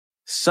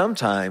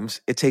Sometimes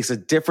it takes a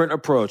different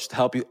approach to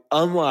help you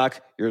unlock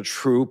your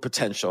true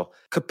potential.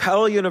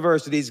 Capella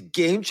University's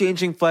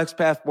game-changing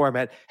FlexPath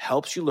format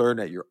helps you learn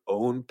at your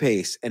own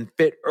pace and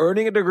fit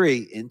earning a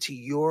degree into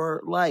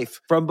your life.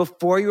 From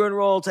before you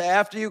enroll to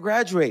after you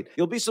graduate,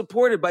 you'll be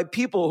supported by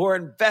people who are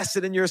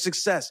invested in your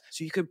success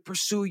so you can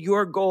pursue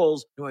your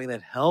goals knowing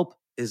that help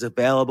is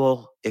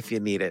available if you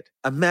need it.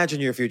 Imagine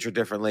your future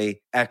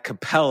differently at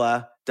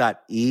capella.edu.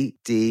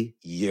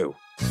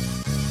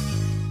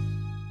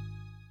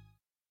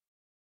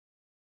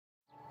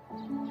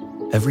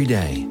 Every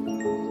day,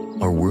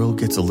 our world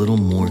gets a little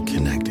more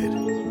connected,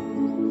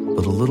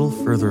 but a little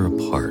further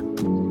apart.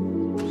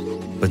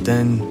 But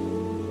then,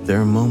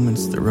 there are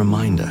moments that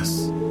remind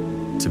us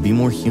to be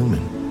more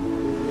human.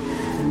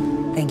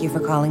 Thank you for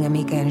calling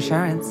Amica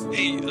Insurance.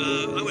 Hey,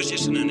 I was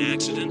just in an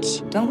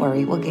accident. Don't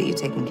worry, we'll get you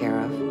taken care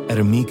of. At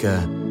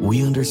Amica,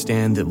 we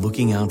understand that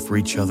looking out for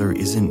each other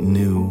isn't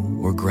new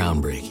or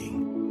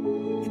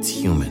groundbreaking. It's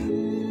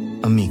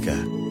human.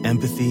 Amica,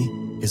 empathy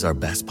is our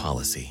best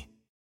policy.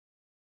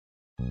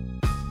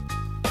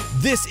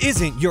 This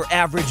isn't your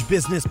average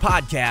business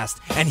podcast,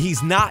 and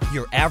he's not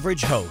your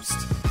average host.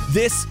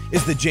 This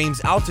is the James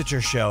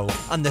Altucher Show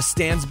on the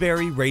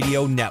Stansberry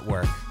Radio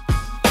Network.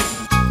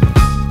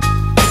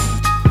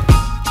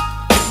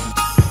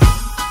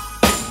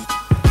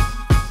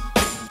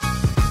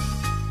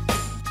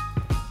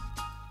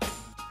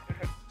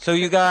 So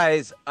you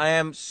guys, I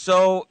am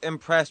so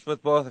impressed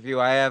with both of you.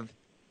 I have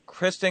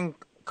Kristen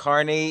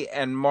Carney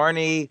and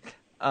Marni.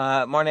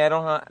 Marni, I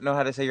don't know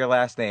how to say your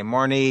last name.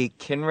 Marni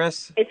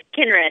Kinry? It's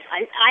Kinry.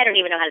 I don't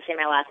even know how to say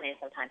my last name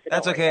sometimes. So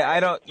that's okay. I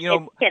don't, it's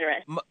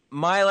Kinry.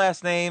 My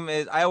last name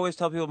is, I always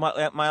tell people my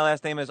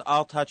last name is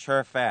I'll touch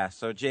her fast.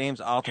 So James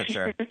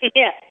Altucher.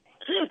 Yeah.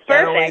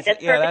 Perfect.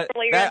 That's perfect.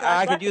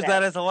 I could use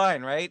that as a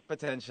line, right?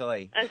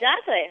 Potentially.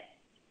 Exactly.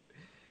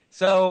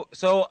 So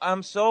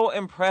I'm so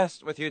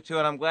impressed with you two,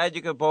 and I'm glad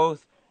you could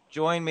both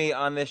join me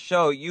on this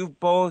show. You've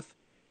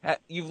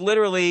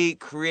literally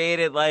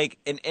created like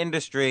an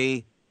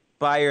industry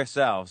by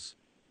yourselves,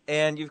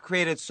 and you've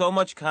created so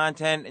much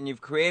content, and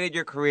you've created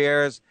your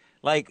careers.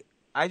 Like,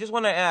 I just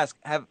want to ask,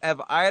 have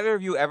either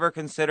of you ever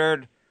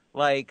considered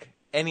like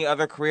any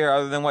other career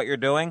other than what you're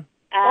doing?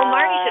 Well,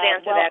 Marni should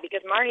answer that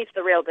because Marni's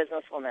the real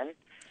businesswoman.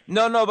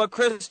 No, but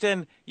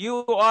Kristen,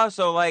 you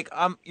also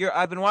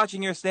I've been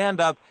watching your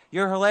stand-up.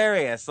 You're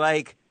hilarious.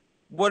 Like,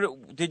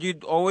 what did you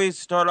always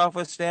start off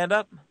with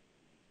stand-up?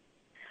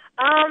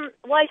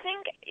 Well, I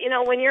think,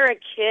 when you're a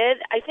kid,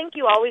 I think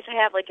you always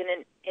have like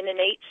an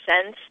innate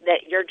sense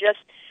that you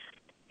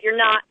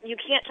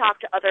can't talk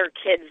to other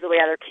kids the way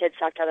other kids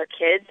talk to other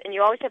kids, and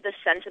you always have this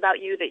sense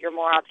about you that you're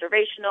more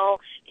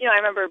observational. I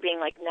remember being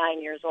like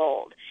 9 years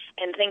old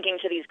and thinking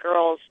to these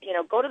girls,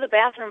 go to the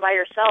bathroom by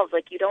yourselves,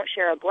 like you don't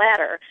share a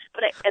bladder.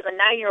 But as a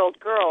 9-year-old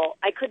girl,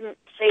 I couldn't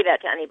say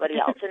that to anybody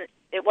else, and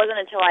it wasn't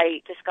until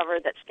I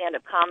discovered that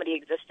stand-up comedy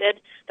existed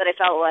that I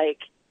felt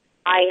like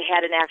I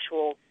had an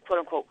actual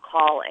quote-unquote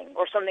calling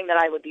or something that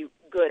I would be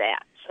good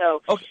at.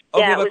 So, it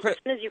was as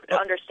soon as you could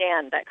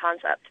understand that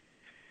concept.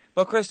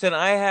 But Kristen,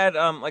 I had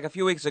like a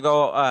few weeks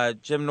ago,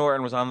 Jim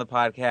Norton was on the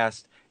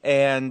podcast,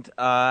 and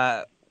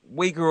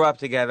we grew up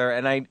together,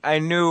 and I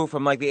knew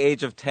from like the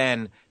age of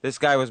 10 this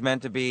guy was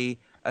meant to be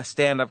a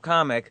stand-up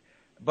comic.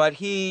 But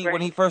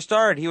when he first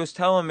started, he was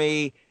telling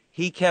me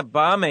he kept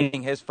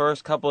bombing his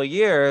first couple of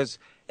years,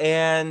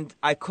 and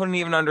I couldn't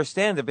even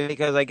understand it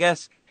because I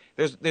guess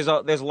there's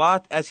a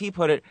lot, as he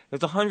put it,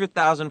 there's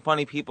 100,000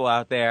 funny people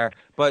out there,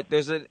 but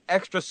there's an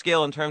extra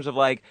skill in terms of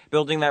like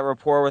building that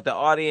rapport with the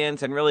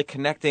audience and really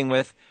connecting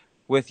with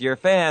your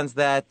fans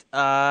that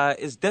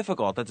is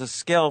difficult. It's a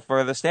skill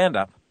for the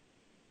stand-up.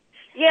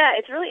 Yeah,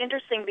 it's really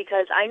interesting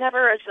because I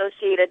never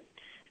associated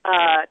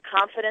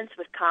confidence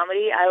with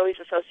comedy. I always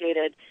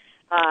associated,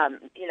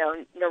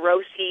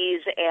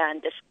 neuroses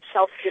and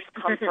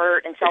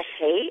self-discomfort and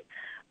self-hate.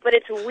 But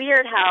it's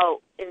weird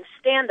how in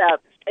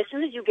stand-up, as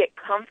soon as you get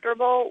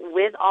comfortable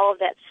with all of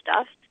that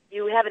stuff,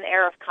 you have an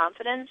air of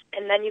confidence,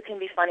 and then you can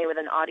be funny with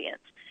an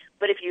audience.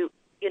 But if you,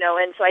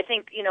 and so I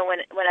think,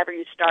 whenever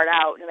you start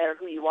out, no matter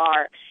who you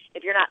are,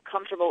 if you're not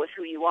comfortable with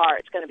who you are,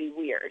 it's going to be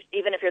weird,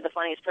 even if you're the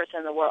funniest person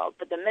in the world.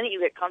 But the minute you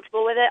get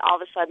comfortable with it, all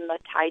of a sudden the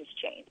tides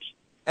change.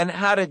 And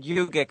how did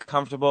you get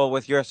comfortable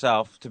with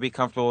yourself to be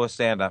comfortable with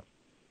stand-up?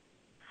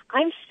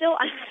 I'm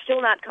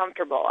still not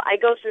comfortable. I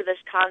go through this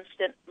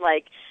constant,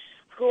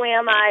 who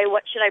am I?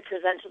 What should I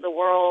present to the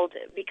world?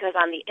 Because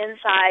on the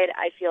inside,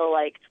 I feel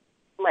like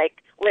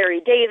Larry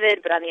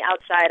David, but on the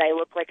outside, I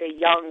look like a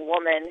young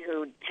woman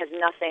who has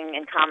nothing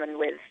in common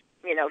with,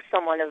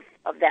 someone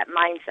of that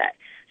mindset.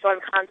 So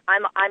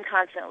I'm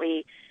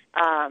constantly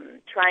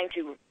trying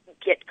to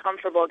get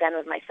comfortable again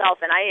with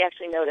myself, and I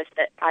actually noticed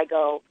that I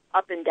go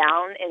up and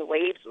down in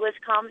waves with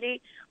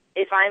comedy.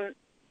 If I'm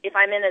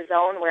in a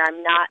zone where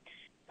I'm not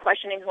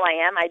questioning who I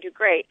am, I do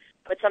great.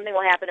 But something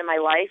will happen in my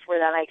life where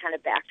then I kind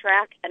of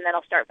backtrack, and then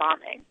I'll start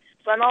bombing.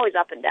 So I'm always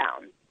up and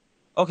down.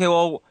 Okay,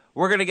 well,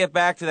 we're going to get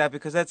back to that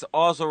because that's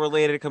also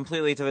related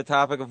completely to the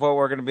topic of what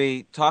we're going to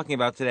be talking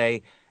about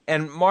today.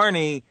 And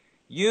Marni,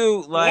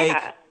 you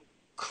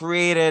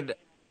created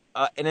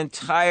an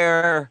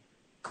entire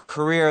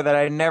career that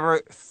I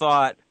never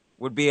thought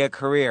would be a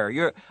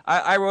career.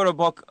 I wrote a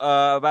book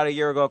about a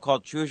year ago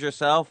called Choose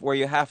Yourself, where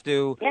you have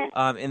to,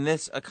 in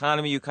this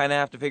economy, you kind of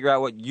have to figure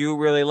out what you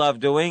really love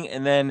doing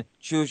and then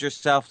choose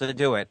yourself to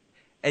do it.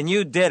 And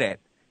you did it.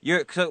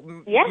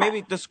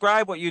 Maybe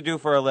describe what you do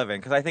for a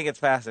living, because I think it's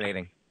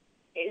fascinating.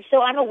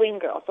 So I'm a wing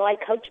girl, so I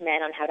coach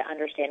men on how to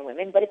understand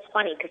women. But it's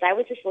funny, because I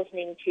was just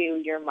listening to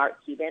your Mark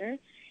Cuban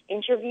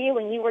interview,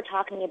 and you were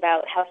talking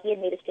about how he had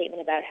made a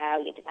statement about how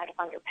you have to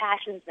find your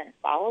passions and then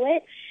follow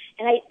it.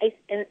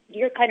 And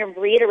you're kind of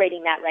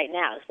reiterating that right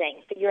now,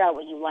 saying figure out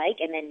what you like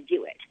and then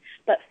do it.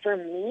 But for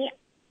me,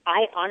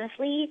 I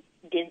honestly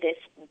did this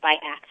by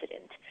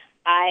accident.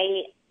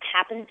 I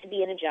happened to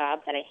be in a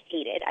job that I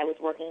hated. I was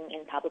working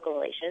in public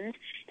relations,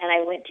 and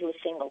I went to a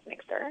singles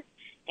mixer,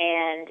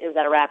 and it was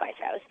at a rabbi's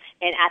house.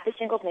 And at the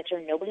singles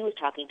mixer, nobody was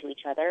talking to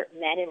each other.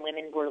 Men and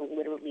women were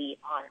literally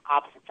on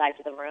opposite sides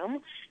of the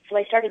room. So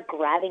I started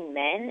grabbing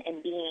men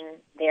and being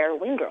their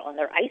wing girl and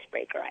their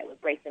icebreaker. I would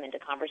break them into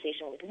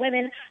conversation with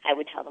women. I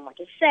would tell them what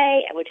to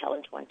say. I would tell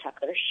them to untuck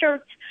their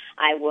shirts.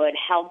 I would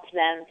help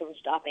them from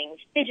stopping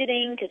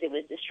fidgeting because it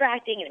was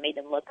distracting and it made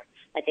them look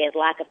like they had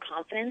lack of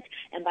confidence.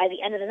 And by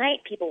the end of the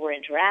night, people were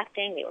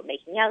interacting. They were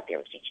making out. They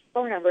were exchanging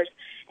phone numbers.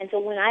 And so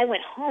when I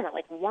went home at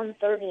like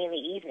 1:30 in the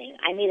evening,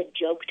 I made a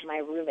joke to my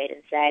roommate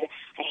and said,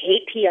 I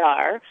hate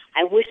PR.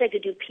 I wish I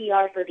could do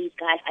PR for these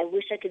guys. I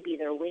wish I could be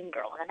their wing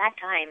girl. And at that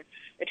time,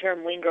 the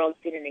term wing girls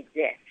didn't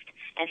exist.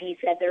 And he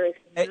said there is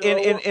no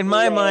in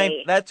my mind,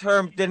 that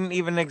term didn't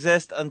even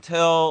exist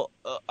until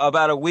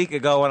about a week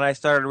ago when I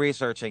started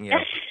researching you.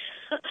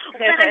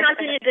 I'm not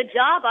doing a good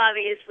job,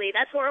 obviously.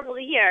 That's horrible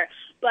to hear.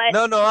 But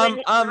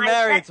I'm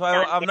married, so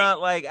I'm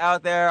not like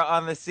out there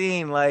on the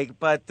scene.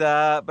 But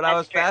I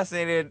was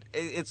fascinated.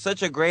 It's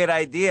such a great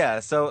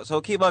idea.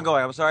 So keep on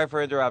going. I'm sorry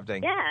for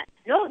interrupting. Yeah,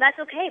 no, that's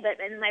okay. But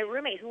my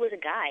roommate, who was a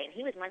guy, and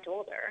he was much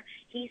older,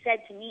 he said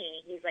to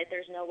me, he's like,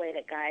 "There's no way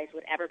that guys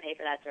would ever pay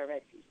for that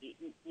service.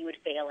 You would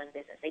fail in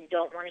business. They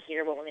don't want to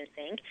hear what women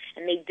think,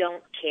 and they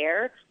don't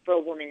care for a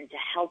woman to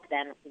help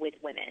them with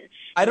women."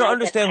 I don't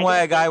understand why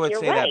a guy would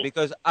say that,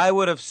 because I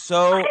would have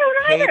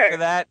paid for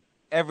that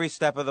every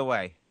step of the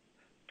way.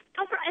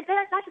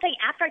 That's the thing.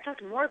 After I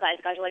talked to more guys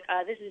are like,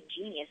 this is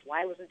genius.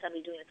 Why wasn't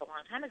somebody doing this a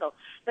long time ago?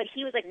 But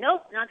he was like,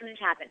 nope, not going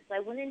to happen. So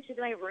I went into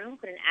my room,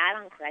 put an ad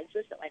on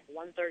Craigslist at like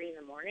 1:30 in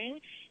the morning,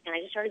 and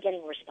I just started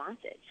getting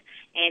responses.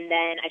 And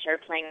then I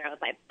started playing around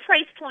with my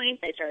price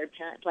points. I started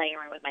playing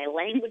around with my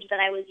language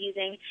that I was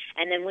using,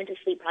 and then went to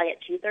sleep probably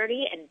at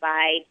 2:30. And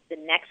by the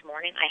next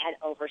morning, I had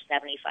over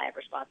 75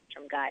 responses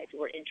from guys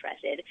who were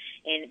interested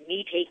in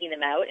me taking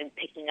them out and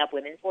picking up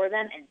women for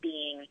them and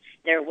being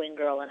their wing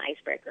girl and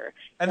icebreaker.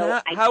 And so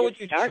how would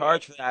you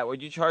charge for that?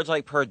 Would you charge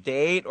like per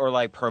date or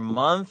like per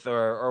month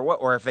or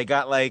what? Or if they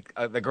got like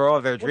the girl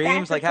of their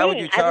dreams, like how would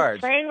you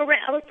charge? I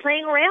was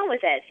playing around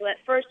with it. So at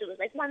first it was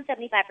like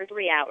 $175 for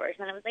 3 hours,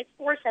 and then it was like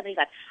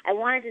 $475. I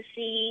wanted to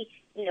see,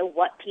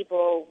 what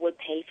people would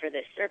pay for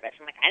this service.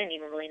 I'm like, I didn't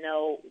even really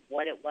know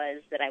what it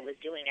was that I was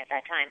doing at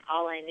that time.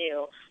 All I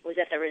knew was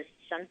that there was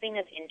something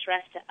of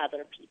interest to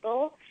other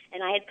people,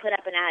 and I had put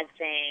up an ad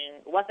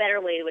saying, what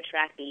better way to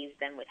attract bees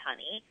than with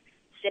honey?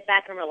 Sit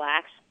back and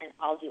relax, and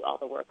I'll do all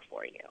the work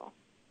for you.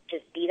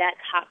 Just be that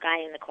hot guy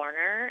in the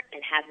corner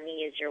and have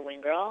me as your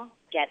wing girl,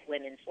 get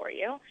women for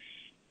you.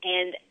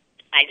 And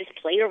I just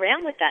played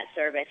around with that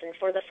service, and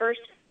for the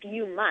first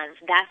few months,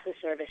 that's the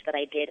service that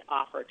I did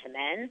offer to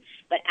men.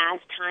 But as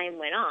time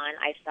went on,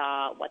 I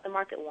saw what the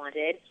market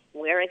wanted,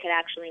 where I could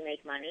actually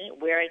make money,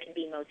 where I could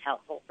be most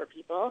helpful for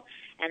people.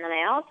 And then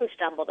I also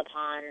stumbled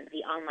upon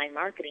the online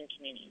marketing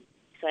community.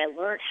 So I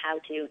learned how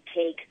to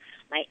take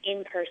my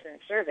in-person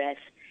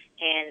service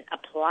and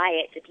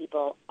apply it to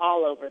people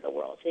all over the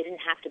world. So they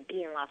didn't have to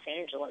be in Los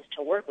Angeles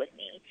to work with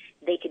me.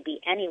 They could be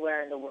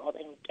anywhere in the world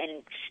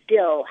and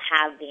still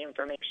have the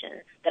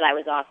information that I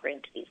was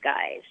offering to these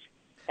guys.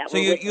 So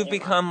you've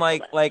become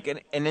like an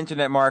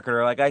internet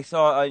marketer. Like I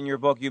saw in your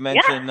book, you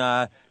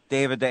mentioned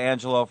David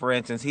D'Angelo, for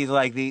instance. He's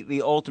like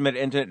the ultimate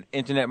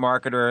internet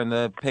marketer in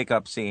the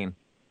pickup scene.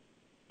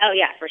 Oh,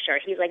 yeah, for sure.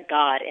 He's like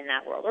God in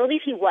that world, or at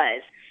least he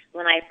was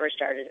when I first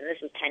started, and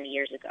this was 10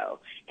 years ago.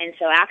 And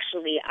so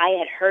actually I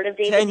had heard of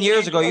David 10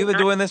 years ago? You've been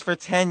doing this for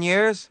 10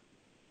 years?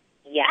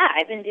 Yeah,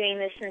 I've been doing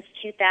this since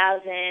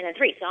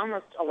 2003, so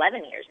almost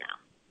 11 years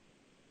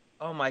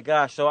now. Oh, my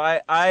gosh. So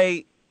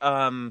I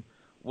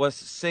was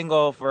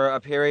single for a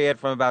period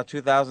from about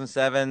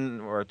 2007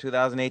 or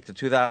 2008 to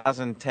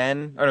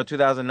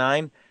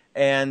 2009,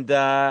 and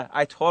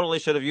I totally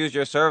should have used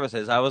your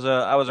services. I was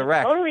a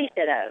wreck. Totally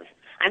should have.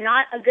 I'm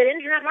not a good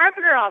internet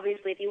marketer,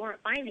 obviously, if you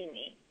weren't finding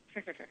me.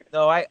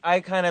 No,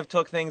 I kind of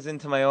took things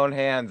into my own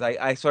hands.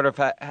 I sort of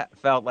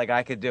felt like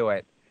I could do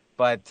it,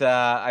 but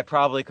I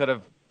probably could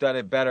have done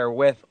it better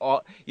with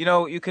all.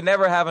 You can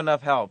never have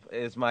enough help,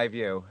 is my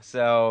view.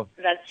 So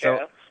that's true.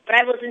 But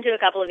I've listened to a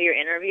couple of your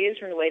interviews.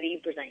 From the way that you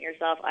present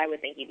yourself, I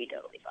would think you'd be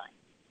totally fine.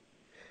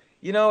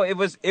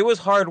 It was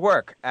hard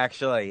work,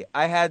 actually.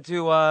 I had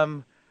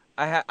to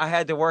I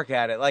had to work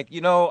at it. Like,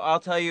 I'll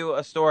tell you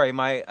a story.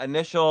 My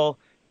initial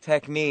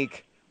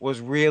technique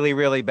was really,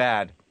 really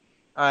bad.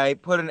 I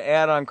put an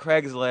ad on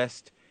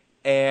Craigslist,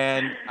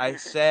 and I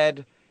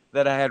said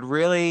that I had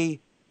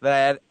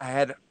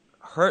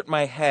hurt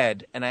my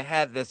head, and I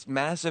had this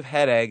massive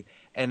headache,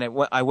 and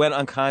I went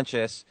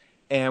unconscious.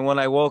 And when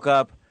I woke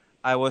up,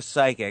 I was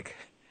psychic.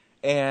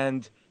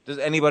 And does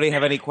anybody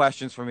have any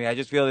questions for me? I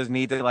just feel this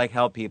need to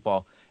help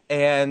people.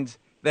 And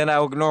then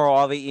I'll ignore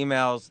all the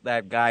emails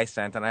that guy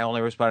sent, and I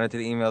only responded to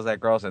the emails that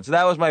girl sent. So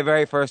that was my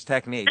very first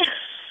technique.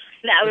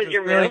 That was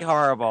your really move?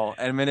 horrible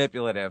and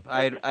manipulative.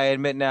 I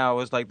admit now it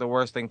was the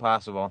worst thing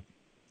possible.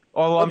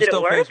 Although I'm did it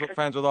still work?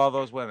 friends with all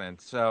those women,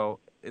 so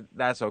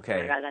that's okay.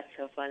 Oh my God, that's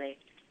so funny.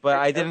 But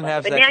That's I didn't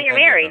have sex. But now with you're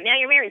any of married. them. Now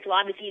you're married, so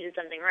obviously you did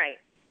something right.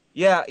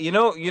 Yeah, you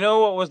know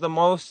what was the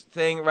most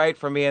thing right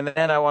for me, and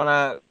then I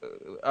want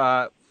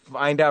to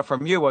find out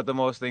from you what the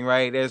most thing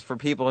right is for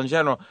people in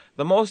general.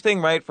 The most thing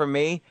right for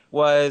me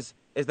is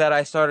that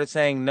I started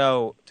saying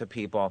no to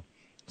people.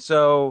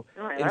 So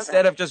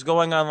instead of just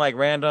going on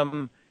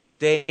random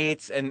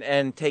dates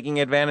and taking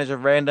advantage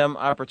of random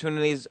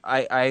opportunities,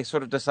 I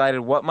sort of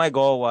decided what my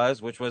goal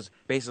was, which was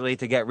basically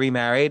to get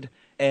remarried,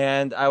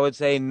 and I would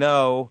say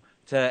no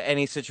to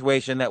any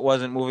situation that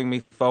wasn't moving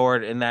me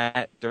forward in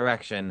that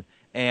direction.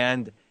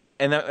 And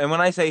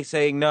when I say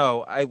saying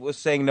no, I was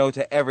saying no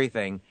to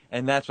everything,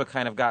 and that's what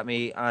kind of got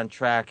me on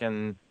track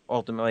and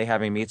ultimately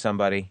having meet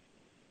somebody.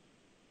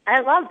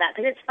 I love that,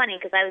 because it's funny,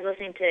 because I was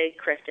listening to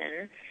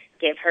Kristen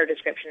give her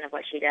description of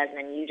what she does, and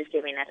then you just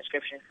giving that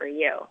description for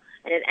you.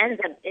 And it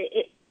ends up,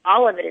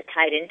 all of it is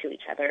tied into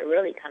each other. It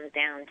really comes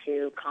down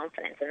to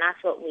confidence, and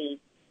that's what we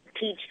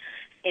teach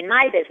in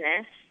my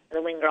business,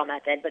 the Wing Girl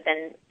Method, but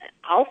then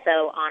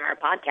also on our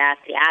podcast,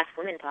 the Ask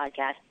Women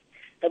podcast,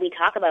 that we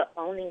talk about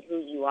owning who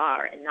you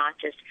are and not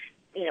just,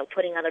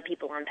 putting other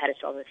people on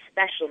pedestals,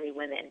 especially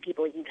women,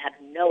 people you have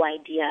no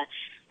idea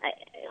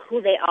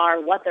who they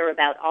are, what they're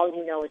about. All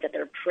you know is that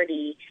they're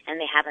pretty and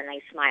they have a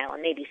nice smile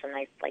and maybe some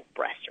nice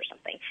breasts or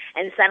something.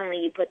 And suddenly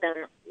you put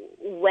them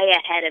way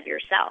ahead of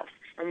yourself.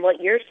 And what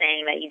you're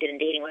saying that you did in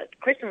dating, what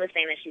Kristen was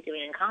saying that she's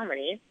doing in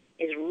comedy,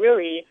 is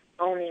really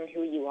owning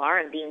who you are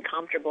and being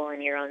comfortable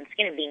in your own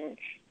skin and being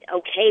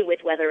okay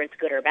with whether it's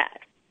good or bad,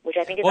 which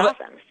I think is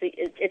awesome. So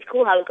it's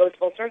cool how it goes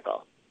full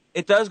circle.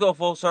 It does go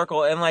full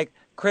circle, and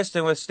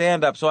Kristen with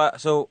stand-up,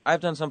 so I've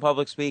done some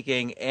public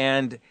speaking,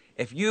 and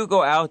if you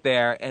go out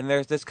there and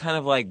there's this kind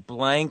of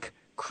blank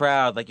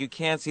crowd, you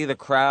can't see the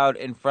crowd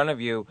in front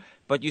of you,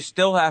 but you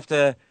still have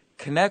to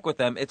connect with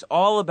them. It's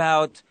all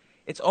about,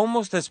 it's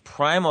almost this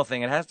primal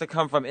thing. It has to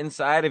come from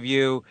inside of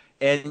you,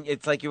 and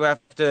it's you have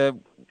to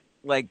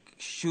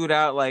shoot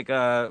out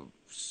a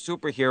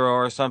superhero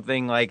or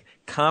something,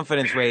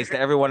 confidence raise to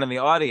everyone in the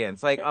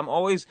audience. I'm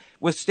always,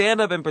 with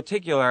stand-up in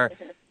particular,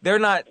 they're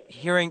not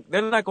going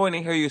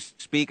to hear you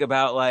speak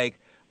about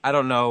I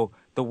don't know,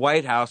 the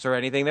White House or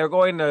anything. They're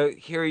going to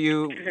hear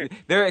you,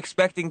 they're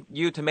expecting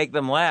you to make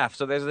them laugh.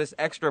 So there's this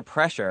extra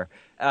pressure.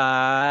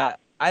 I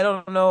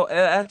don't know,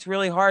 that's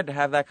really hard to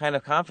have that kind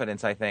of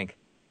confidence, I think.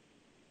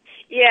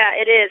 Yeah,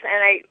 it is.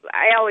 And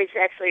I always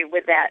actually,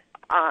 with that,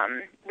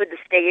 with the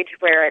stage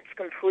where it's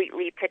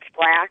completely pitch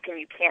black and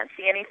you can't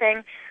see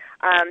anything,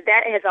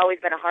 that has always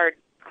been a hard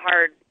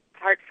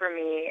for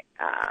me,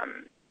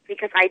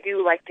 because I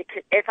do like to,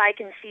 if I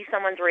can see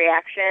someone's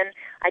reaction,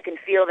 I can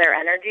feel their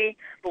energy,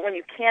 but when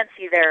you can't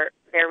see their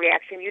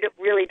reaction, you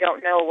really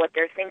don't know what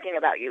they're thinking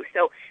about you.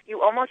 So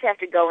you almost have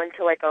to go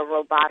into a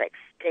robotic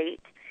state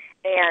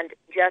and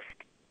just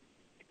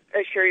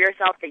assure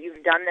yourself that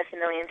you've done this a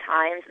million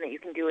times and that you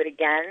can do it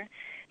again.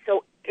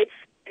 So it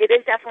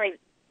is definitely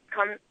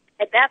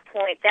at that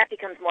point, that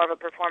becomes more of a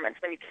performance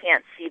when you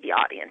can't see the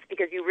audience,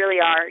 because you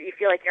really are, you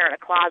feel like you're in a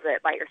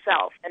closet by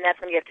yourself, and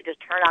that's when you have to just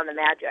turn on the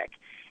magic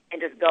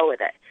and just go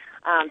with it.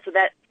 So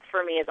that,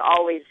 for me, has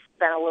always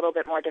been a little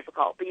bit more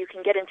difficult, but you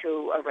can get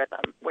into a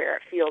rhythm where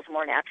it feels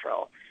more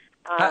natural.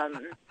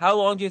 How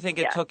long do you think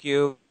it took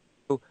you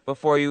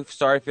before you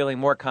started feeling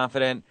more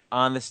confident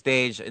on the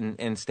stage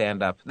in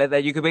stand-up,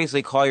 that you could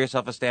basically call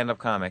yourself a stand-up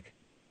comic?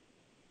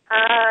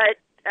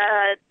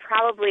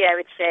 Probably, I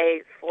would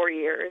say 4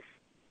 years.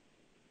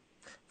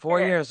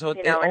 4 years, so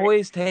it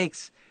always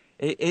takes...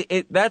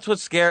 That's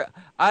what's scary.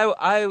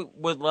 I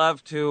would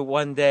love to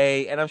one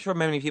day, and I'm sure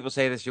many people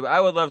say this to you,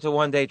 I would love to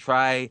one day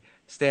try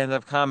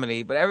stand-up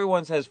comedy, but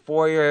everyone says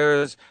 4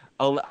 years.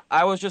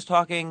 I was just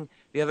talking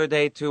the other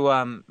day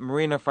to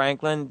Marina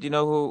Franklin. Do you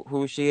know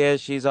who she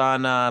is? She's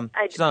on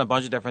she's on a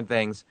bunch of different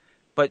things,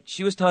 but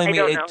she was telling me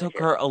it took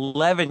her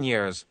 11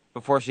 years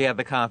before she had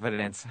the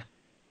confidence.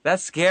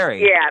 That's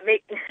scary. Yeah,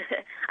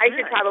 I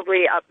should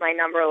probably up my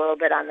number a little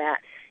bit on that.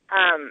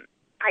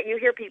 You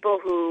hear people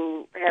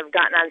who have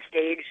gotten on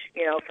stage,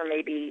 for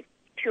maybe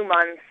 2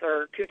 months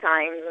or 2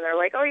 times, and they're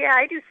like, "Oh yeah,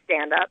 I do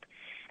stand up,"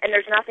 and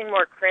there's nothing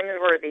more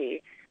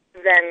cringeworthy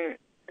than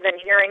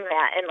hearing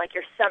that, and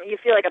you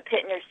feel like a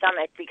pit in your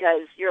stomach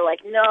because you're like,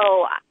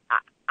 "No,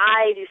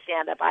 I do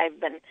stand-up.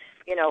 I've been,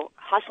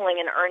 hustling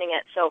and earning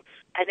it. So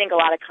I think a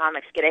lot of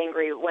comics get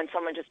angry when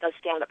someone just does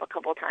stand-up a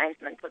couple of times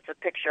and then puts a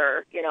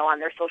picture, on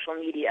their social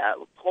media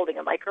holding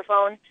a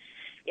microphone,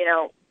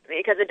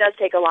 because it does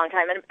take a long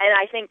time. And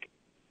I think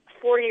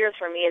 4 years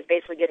for me is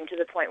basically getting to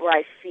the point where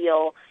I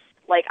feel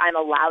like I'm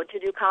allowed to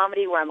do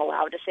comedy, where I'm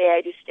allowed to say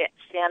I do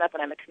stand-up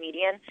and I'm a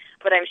comedian.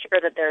 But I'm sure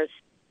that there's,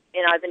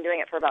 I've been doing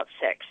it for about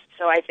 6.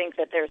 So I think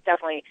that there's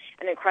definitely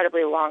an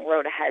incredibly long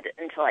road ahead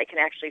until I can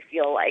actually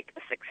feel like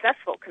a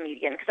successful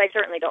comedian, because I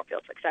certainly don't feel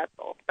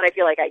successful, but I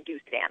feel like I do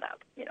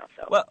stand-up,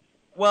 so.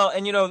 Well,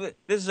 and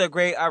this is a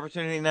great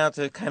opportunity now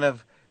to kind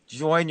of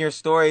join your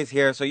stories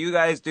here. So you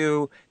guys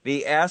do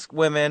the Ask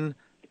Women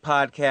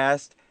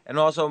podcast, and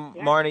also,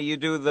 Marni, you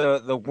do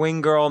the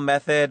Wing Girl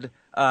Method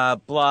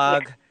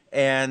blog. Yeah.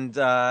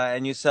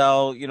 And you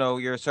sell,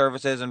 your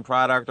services and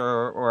product,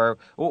 or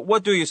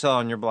what do you sell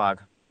on your blog?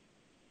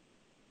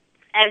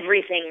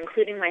 Everything,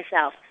 including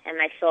myself and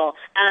my soul.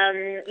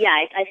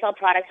 I sell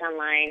products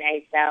online.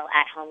 I sell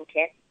at-home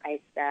kits. I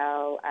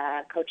sell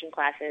coaching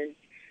classes,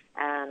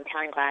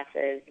 talent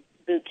classes,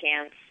 boot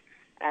camps,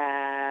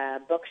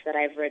 books that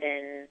I've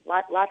written,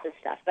 lots of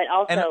stuff. But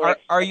also, and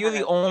are you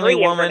the only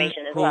woman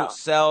who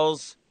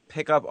sells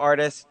pickup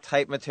artist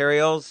type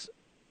materials?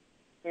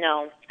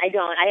 No, I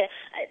don't.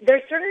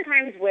 There's certain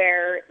times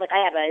where, like,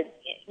 I have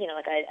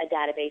a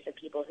database of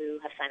people who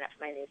have signed up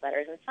for my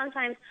newsletters, and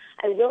sometimes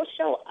I will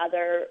show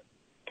other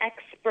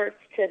experts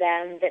to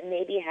them that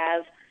maybe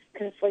have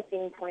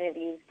conflicting point of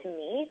views to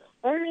me,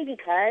 only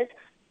because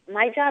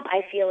my job,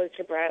 I feel, is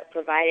to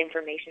provide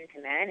information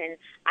to men, and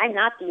I'm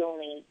not the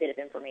only bit of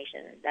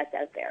information that's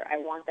out there. I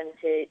want them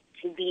to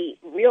be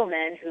real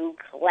men who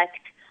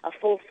collect a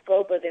full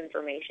scope of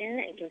information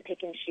and can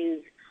pick and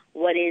choose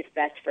what is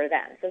best for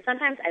them. So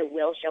sometimes I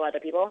will show other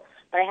people,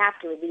 but I have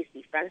to at least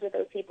be friends with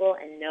those people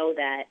and know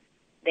that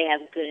they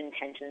have good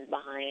intentions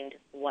behind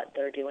what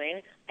they're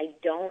doing. I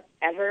don't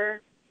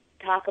ever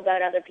talk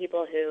about other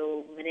people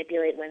who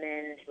manipulate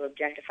women, who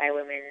objectify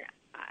women.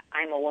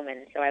 I'm a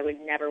woman, so I would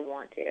never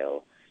want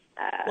to.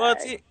 Well,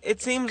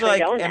 it seems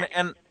like,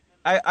 and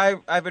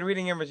I've been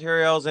reading your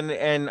materials,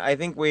 and I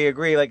think we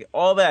agree, like,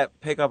 all that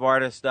pickup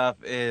artist stuff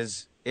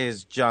is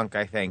junk,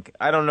 I think.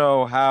 I don't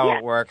know how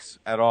it works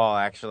at all,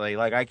 actually.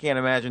 Like, I can't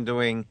imagine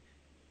doing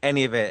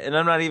any of it. And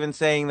I'm not even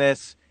saying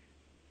this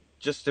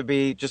just to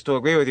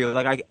agree with you.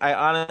 Like, I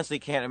honestly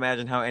can't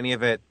imagine how any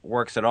of it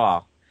works at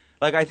all.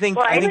 Like, I think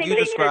you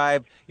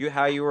described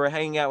how you were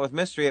hanging out with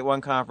Mystery at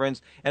one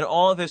conference, and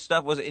all of his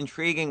stuff was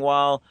intriguing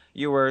while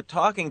you were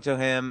talking to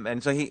him.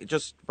 And so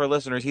just for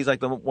listeners, he's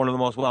like one of the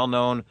most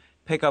well-known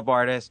pickup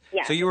artists.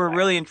 Yeah, so you were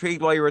really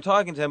intrigued while you were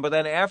talking to him, but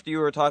then after you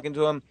were talking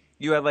to him,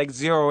 you had, like,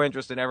 zero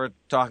interest in ever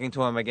talking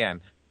to him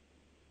again.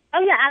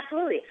 Oh, yeah,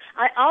 absolutely.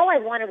 All I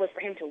wanted was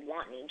for him to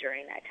want me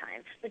during that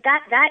time. But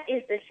that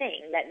is the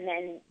thing, that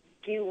men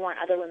do want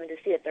other women to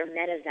see that they're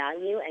men of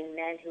value and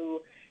men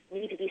who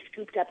need to be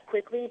scooped up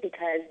quickly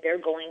because they're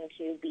going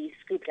to be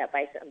scooped up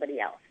by somebody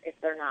else if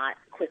they're not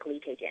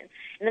quickly taken.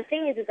 And the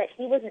thing is that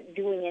he wasn't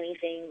doing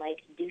anything,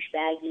 like,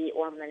 douchebaggy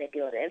or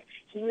manipulative.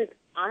 He was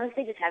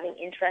honestly just having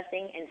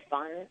interesting and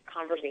fun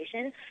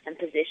conversation and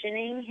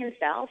positioning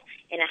himself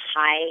in a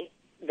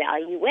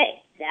high-value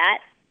way. That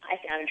I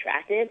found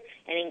attractive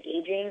and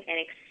engaging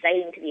and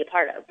exciting to be a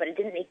part of, but it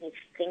didn't make me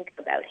think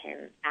about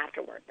him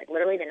afterwards. Like,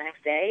 literally the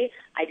next day,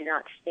 I did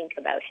not think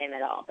about him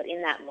at all. But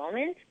in that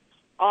moment,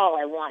 all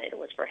I wanted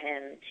was for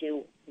him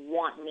to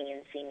want me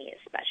and see me as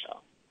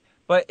special.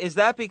 But is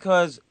that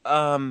because,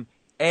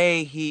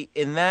 he,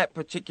 in that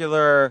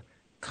particular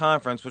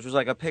conference, which was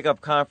like a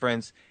pickup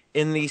conference,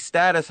 in the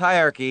status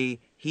hierarchy,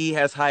 he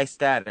has high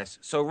status.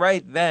 So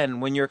right then,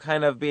 when you're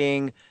kind of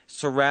being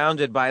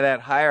surrounded by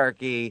that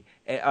hierarchy,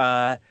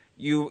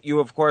 you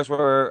of course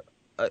were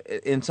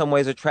in some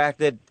ways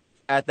attracted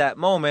at that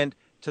moment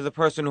to the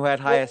person who had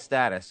highest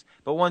status.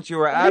 But once you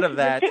were out of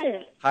that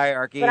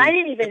hierarchy... But I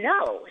didn't even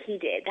know he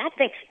did.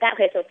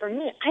 Okay, so for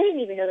me, I didn't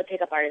even know the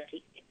pickup artist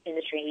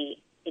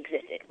industry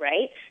existed,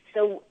 right?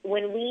 So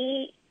when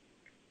we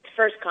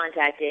first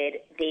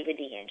contacted David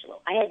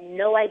D'Angelo, I had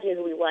no idea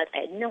who he was.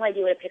 I had no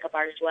idea what a pickup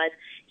artist was.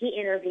 He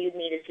interviewed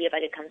me to see if I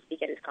could come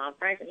speak at his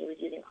conference, and he was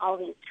using all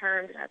these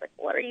terms, and I was like,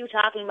 what are you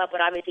talking about? But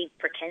obviously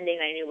pretending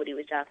I knew what he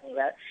was talking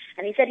about.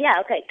 And he said,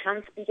 yeah, okay,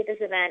 come speak at this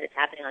event. It's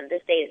happening on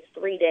this date. It's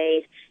 3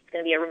 days. It's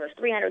going to be a room of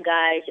 300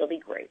 guys. You'll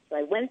be great. So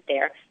I went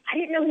there. I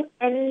didn't know who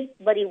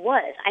anybody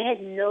was. I had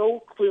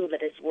no clue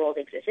that this world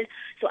existed.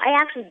 So I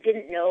actually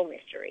didn't know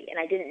Mystery, and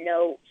I didn't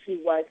know who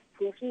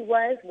he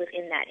was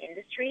within that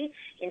industry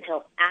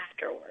until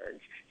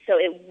afterwards. So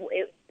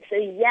so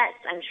yes,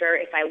 I'm sure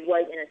if I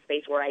was in a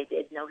space where I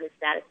did know his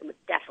status, it would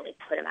definitely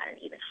put him at an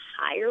even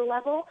higher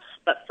level.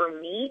 But for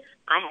me,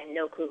 I had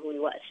no clue who he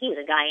was. He was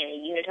a guy in a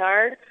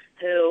unitard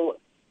who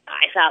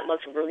I thought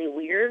looked really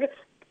weird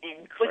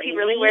and crazy. Was he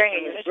really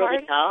wearing a unitard?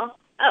 Really tall.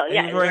 Oh,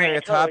 yeah. He was wearing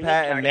a top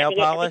hat and nail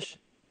polish?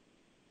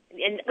 And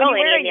he had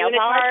nail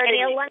polish, and he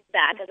had a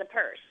lunchbag as a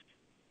purse.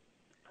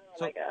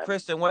 So,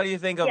 Kristen, what do you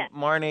think of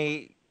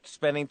Marni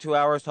spending 2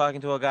 hours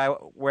talking to a guy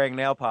wearing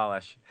nail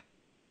polish?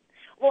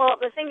 Well,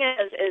 the thing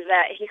is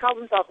that he calls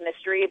himself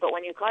Mystery, but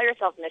when you call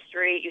yourself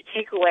Mystery, you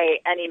take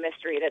away any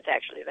mystery that's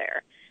actually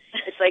there.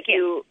 It's like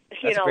you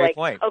That's know, a great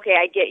like, point. okay,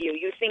 I get you.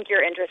 You think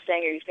you're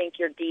interesting, or you think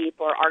you're deep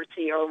or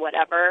artsy or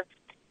whatever.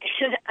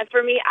 And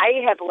for me,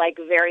 I have like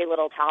very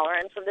little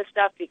tolerance of this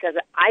stuff because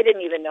I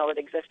didn't even know it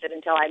existed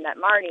until I met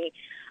Marni.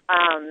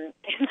 And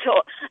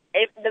so,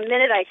 the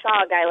minute I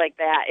saw a guy like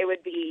that, it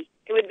would be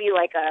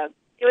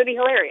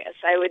hilarious.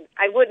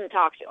 I wouldn't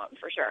talk to him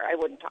for sure. I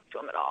wouldn't talk to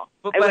him at all.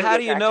 But how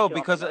do you know?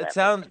 Because it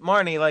sounds,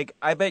 Marni, like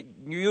I bet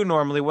you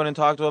normally wouldn't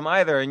talk to him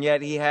either, and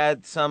yet he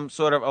had some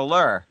sort of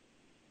allure.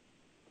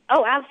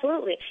 Oh,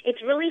 absolutely.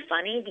 It's really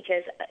funny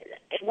because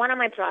one of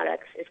my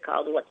products is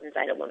called What's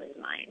Inside a Woman's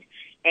Mind.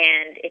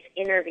 And it's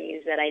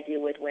interviews that I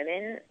do with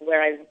women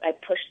where I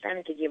push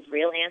them to give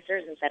real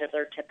answers instead of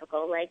their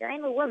typical, like,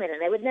 I'm a woman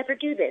and I would never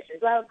do this.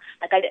 And well,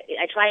 like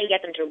I try to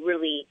get them to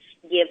really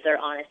give their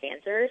honest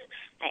answers.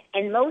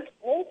 And most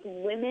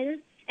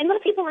women, and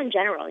most people in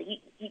general,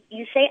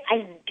 you say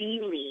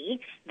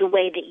ideally the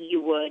way that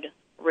you would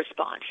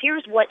respond.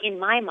 Here's what, in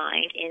my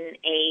mind, in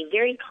a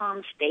very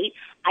calm state,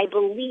 I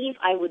believe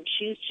I would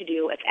choose to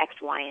do if X,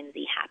 Y, and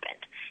Z happened.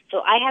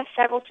 So I have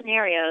several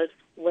scenarios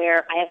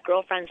where I have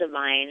girlfriends of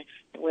mine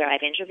where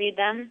I've interviewed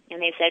them,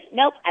 and they've said,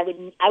 nope, I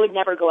would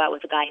never go out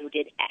with a guy who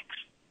did X,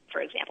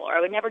 for example, or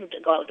I would never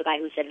go out with a guy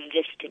who said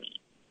this to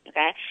me.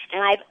 Okay,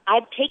 and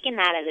I've taken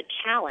that as a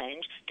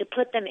challenge to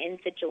put them in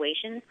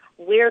situations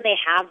where they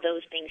have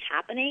those things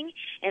happening.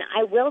 And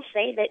I will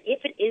say that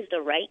if it is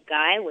the right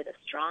guy with a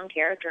strong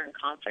character and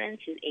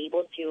confidence who's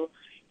able to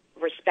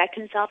respect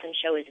himself and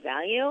show his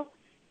value,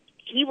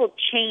 he will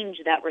change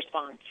that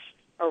response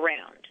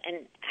around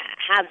and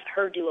have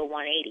her do a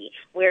 180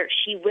 where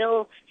she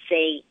will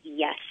say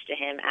yes to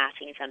him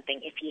asking something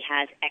if he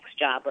has X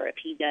job or if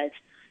he does.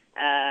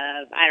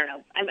 I don't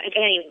know. I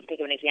can't even think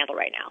of an example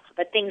right now,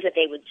 but things that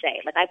they would say.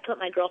 Like I've put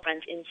my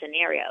girlfriends in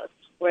scenarios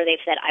where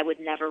they've said I would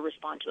never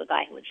respond to a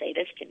guy who would say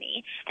this to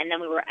me, and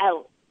then we were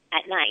out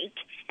at night,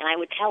 and I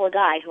would tell a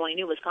guy who I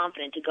knew was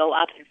confident to go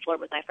up and flirt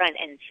with my friend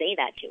and say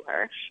that to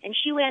her, and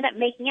she would end up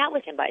making out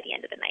with him by the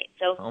end of the night.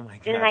 So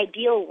in an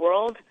ideal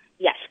world,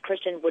 yes,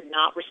 Kristen would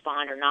not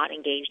respond or not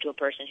engage to a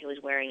person who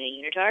is wearing a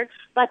unitard,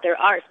 but there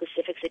are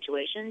specific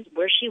situations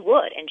where she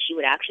would, and she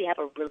would actually have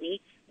a really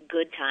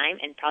good time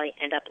and probably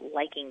end up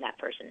liking that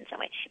person in some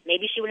way.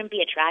 Maybe she wouldn't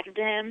be attracted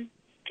to him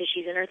because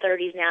she's in her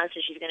 30s now, so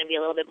she's going to be a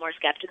little bit more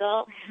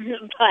skeptical.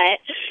 But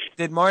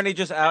did Marni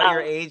just out your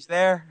age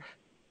there?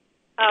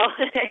 Oh,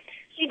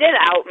 she did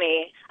out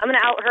me. I'm going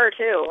to out her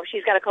too.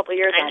 She's got a couple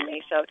years on me,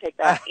 so take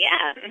that.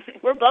 Yeah,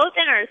 we're both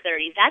in our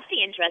 30s. That's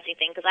the interesting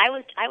thing because I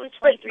was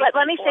 23, but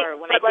let me say,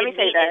 when I did meet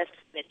this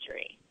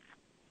mystery.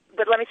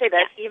 But let me say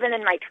this: even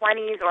in my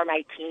 20s or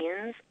my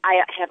teens,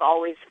 I have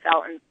always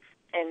felt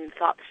and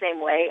thought the same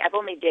way. I've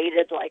only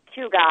dated like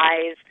 2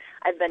 guys.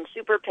 I've been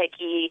super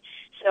picky.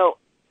 So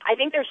I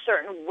think there's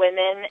certain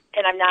women,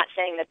 and I'm not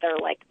saying that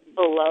they're like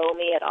below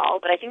me at all,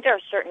 but I think there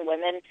are certain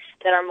women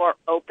that are more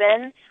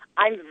open.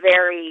 I'm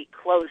very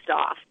closed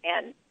off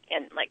and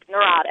like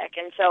neurotic.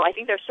 And so I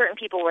think there's certain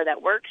people where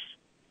that works.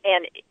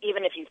 And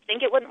even if you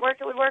think it wouldn't work,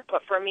 it would work.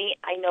 But for me,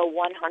 I know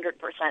 100%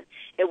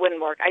 it wouldn't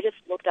work. I just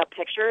looked up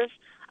pictures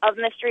of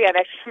Mystery. I've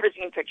actually never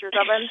seen pictures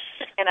of him.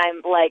 And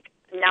I'm like,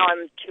 now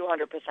I'm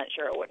 200%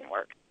 sure it wouldn't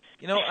work.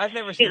 You know, I've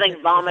never seen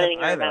like vomiting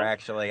him either.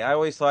 Actually, I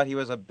always thought he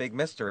was a big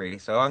mystery.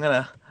 So I'm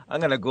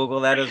gonna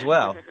Google that as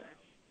well.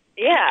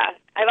 Yeah,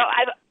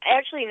 I've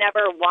actually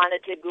never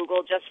wanted to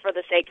Google just for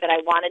the sake that I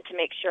wanted to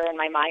make sure in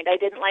my mind I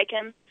didn't like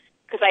him,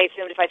 because I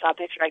assumed if I saw a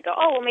picture I'd go,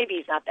 oh well, maybe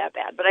he's not that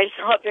bad. But I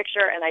saw a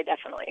picture and I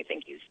definitely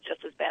think he's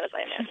just as bad as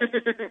I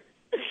imagine.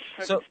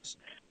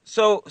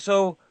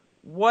 So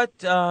what?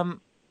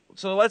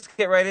 So let's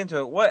get right into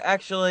it. What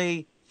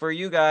actually, for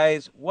you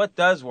guys, what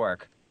does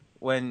work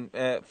when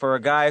for a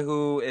guy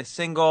who is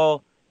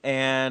single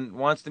and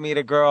wants to meet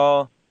a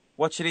girl?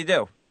 What should he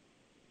do?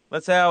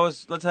 Let's say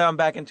I'm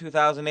back in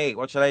 2008.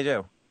 What should I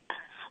do?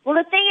 Well,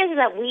 the thing is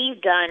that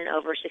we've done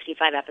over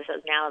 65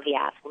 episodes now of the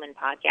Ask Women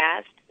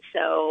podcast,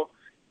 so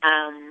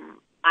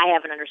I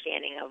have an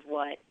understanding of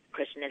what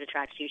Kristen is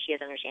attracted to. She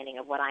has an understanding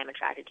of what I'm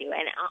attracted to.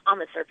 And on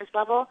the surface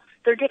level,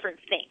 they're different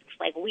things.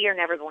 Like, we are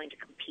never going to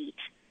compete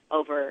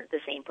over the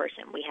same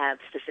person. We have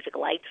specific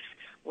likes.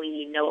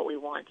 We know what we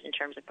want in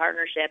terms of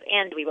partnership,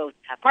 and we both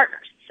have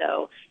partners.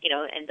 So,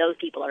 and those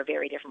people are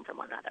very different from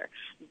one another.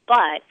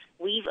 But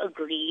we've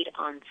agreed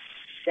on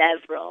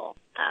several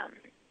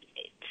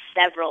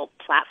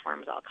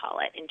platforms, I'll call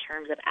it, in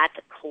terms of at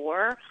the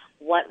core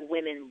what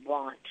women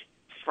want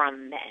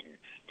from men.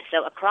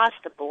 So across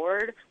the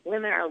board,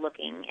 women are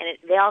looking, and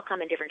they all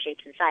come in different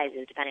shapes and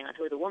sizes depending on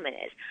who the woman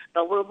is,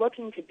 but we're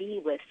looking to be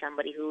with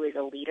somebody who is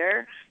a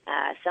leader,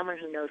 someone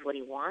who knows what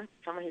he wants,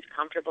 someone who's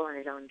comfortable in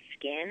his own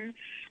skin,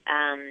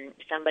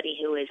 somebody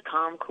who is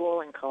calm,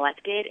 cool, and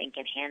collected and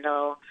can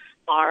handle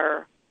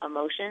our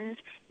emotions.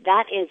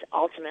 That is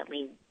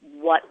ultimately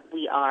what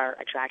we are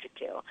attracted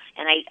to.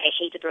 And I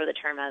hate to throw the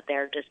term out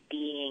there, just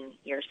being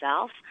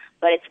yourself,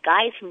 but it's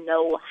guys who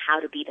know how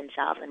to be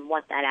themselves and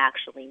what that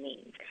actually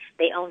means.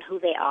 They own who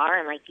they are,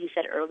 and like you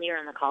said earlier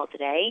in the call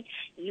today,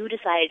 you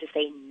decided to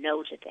say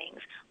no to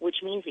things, which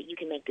means that you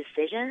can make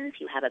decisions,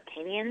 you have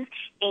opinions,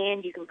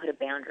 and you can put a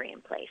boundary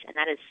in place. And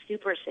that is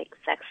super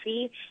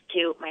sexy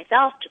to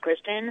myself, to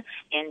Kristen,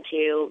 and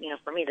to,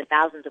 for me, the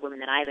thousands of women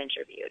that I've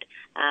interviewed,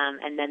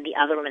 and then the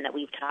other women that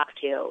we've talked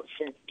to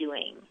since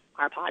doing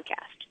our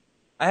podcast.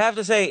 I have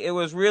to say, it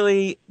was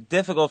really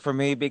difficult for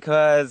me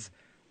because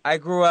I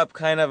grew up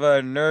kind of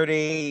a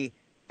nerdy,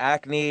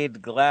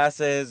 acneed,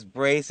 glasses,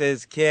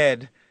 braces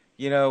kid,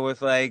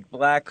 with like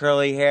black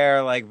curly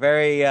hair, like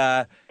very,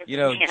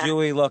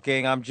 Jewy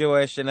looking. I'm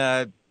Jewish in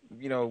a,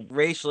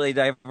 racially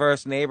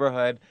diverse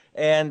neighborhood.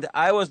 And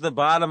I was the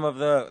bottom of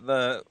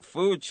the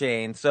food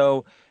chain.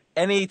 So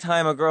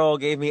anytime a girl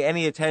gave me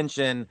any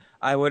attention,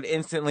 I would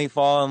instantly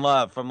fall in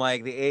love from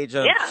like the age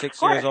of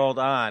 6 years old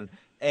on.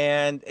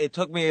 And it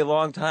took me a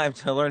long time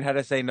to learn how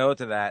to say no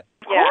to that.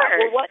 Yeah.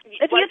 Well,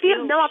 if you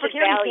have no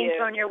opportunity being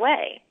thrown your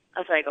way.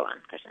 Oh, sorry, go on,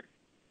 Kristen.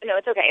 No,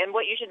 it's okay. And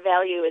what you should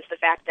value is the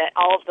fact that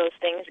all of those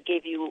things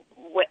gave you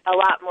a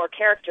lot more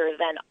character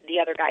than the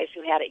other guys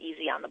who had it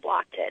easy on the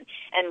block did.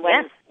 And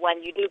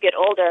when you do get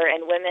older,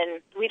 and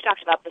women, we've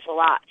talked about this a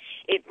lot,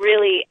 it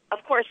really,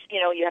 of course,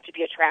 you have to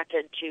be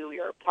attracted to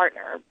your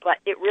partner, but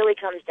it really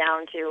comes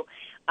down to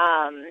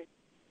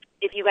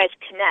if you guys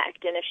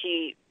connect and if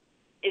she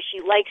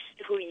likes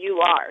who you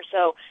are.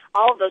 So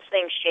all of those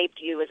things shaped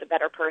you as a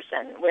better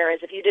person. Whereas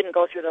if you didn't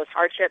go through those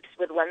hardships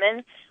with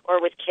women or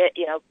with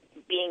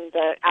being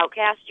the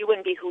outcast, you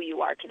wouldn't be who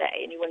you are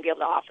today, and you wouldn't be able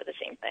to offer the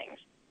same things.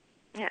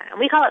 Yeah, and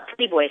we call it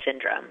pretty boy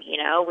syndrome.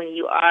 When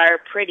you are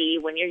pretty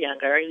when you're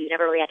younger, you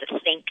never really have to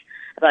think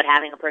about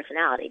having a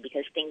personality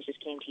because things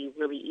just came to you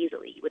really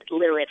easily. You would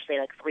literally have to say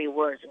like 3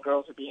 words and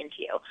girls would be into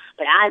you.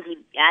 But as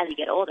you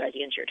get older, as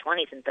you get into your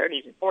 20s and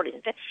 30s and 40s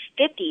and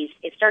 50s,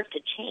 it starts to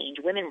change.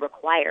 Women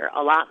require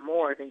a lot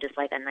more than just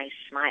like a nice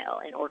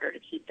smile in order to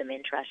keep them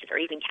interested or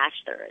even catch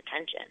their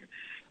attention.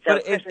 So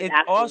but it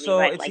also,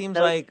 right. it seems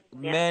like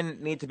men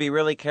need to be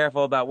really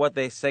careful about what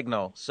they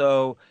signal.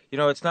 So,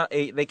 it's not,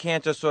 they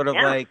can't just sort of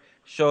like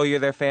show you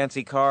their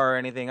fancy car or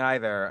anything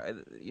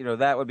either.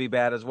 That would be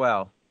bad as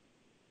well.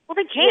 Well,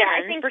 they can. Yeah,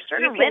 I think for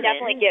certain you can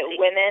definitely get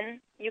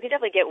women. You can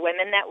definitely get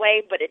women that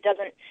way, but it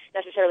doesn't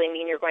necessarily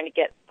mean you're going to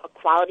get a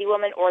quality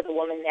woman or the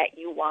woman that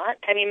you want.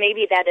 I mean,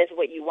 maybe that is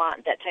what you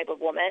want, that type of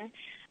woman,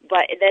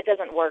 but that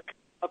doesn't work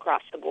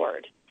across the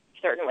board.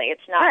 Certainly,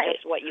 it's not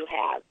just what you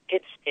have.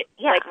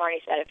 Like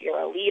Marni said, if you're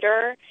a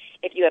leader,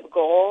 if you have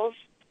goals,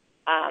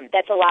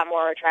 that's a lot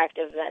more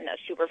attractive than a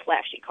super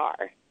flashy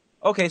car.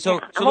 Okay, so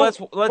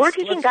we're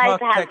teaching guys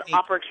to have technique.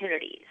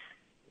 Opportunities.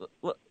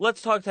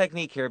 Let's talk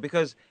technique here,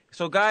 because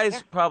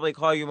guys probably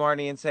call you,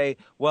 Marni, and say,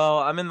 well,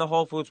 I'm in the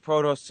Whole Foods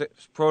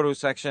produce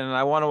section and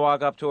I want to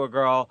walk up to a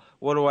girl.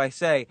 What do I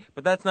say?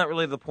 But that's not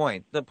really the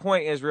point. The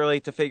point is really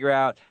to figure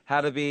out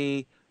how to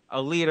be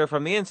a leader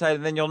from the inside,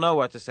 and then you'll know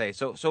what to say.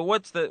 So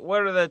what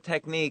are the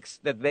techniques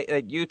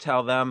that you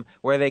tell them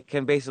where they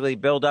can basically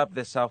build up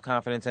this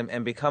self-confidence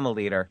and become a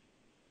leader?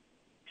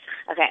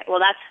 Okay, well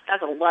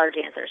that's a large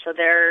answer. So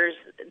there's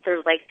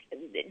like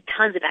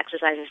tons of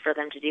exercises for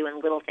them to do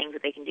and little things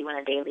that they can do on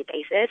a daily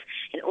basis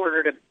in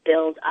order to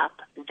build up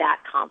that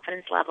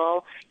confidence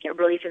level, get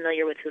really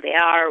familiar with who they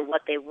are,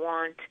 what they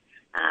want.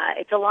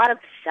 It's a lot of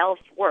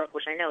self-work,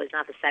 which I know is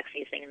not the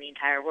sexiest thing in the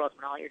entire world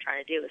when all you're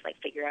trying to do is like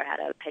figure out how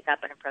to pick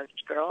up and approach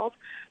girls.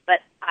 But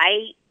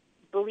I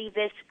believe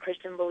this,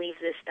 Kristen believes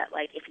this, that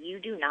like if you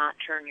do not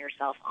turn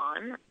yourself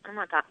on, I'm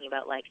not talking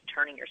about like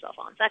turning yourself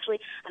on. It's actually,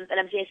 but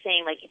I'm just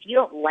saying like if you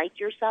don't like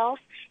yourself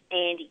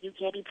and you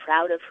can't be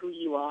proud of who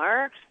you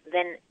are,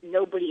 then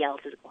nobody else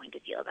is going to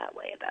feel that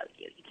way about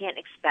you. You can't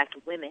expect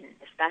women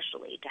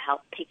especially to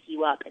help pick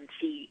you up and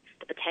see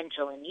the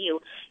potential in you.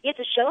 You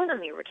have to show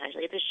them your potential.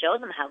 You have to show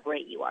them how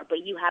great you are,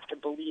 but you have to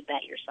believe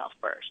that yourself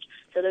first.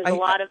 So there's a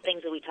lot of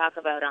things that we talk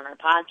about on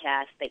our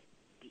podcast that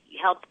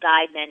help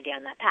guide men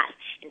down that path.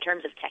 In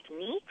terms of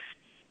techniques,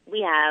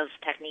 we have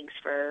techniques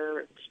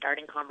for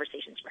starting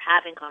conversations, for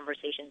having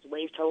conversations,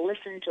 ways to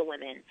listen to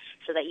women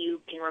so that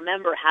you can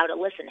remember how to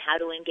listen, how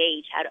to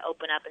engage, how to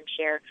open up and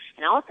share,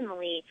 and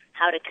ultimately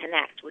how to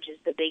connect, which is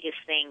the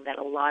biggest thing that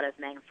a lot of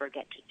men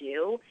forget to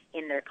do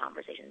in their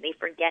conversation. They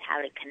forget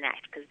how to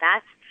connect because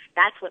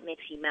that's what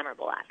makes you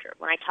memorable after.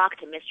 When I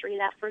talked to Mystery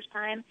that first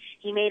time,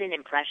 he made an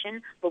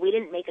impression, but we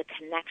didn't make a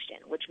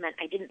connection, which meant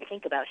I didn't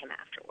think about him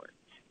afterwards.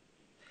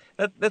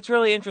 That's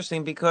really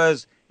interesting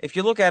because if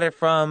you look at it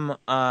from,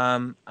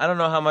 I don't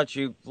know how much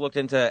you looked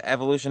into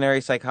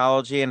evolutionary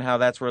psychology and how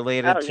that's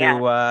related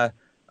to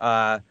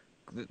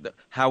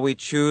how we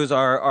choose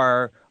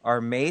our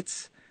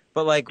mates,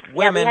 but like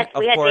women,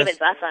 we had course, David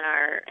Buss on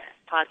our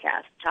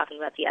podcast talking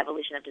about the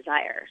evolution of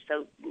desire.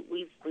 So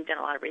we've done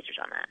a lot of research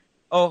on that.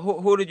 Oh,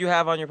 who did you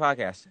have on your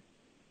podcast?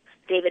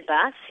 David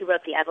Buss, who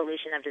wrote The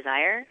Evolution of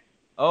Desire.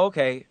 Oh,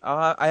 okay,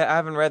 I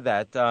haven't read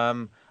that.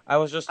 I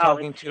was just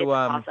talking to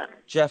awesome.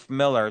 Jeff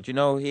Miller. Do you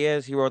know who he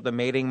is? He wrote The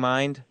Mating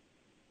Mind.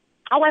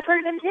 Oh, I've heard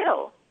of him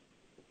too.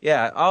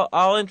 Yeah,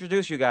 I'll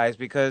introduce you guys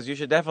because you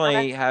should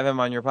definitely have him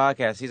on your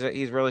podcast.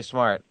 He's really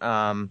smart.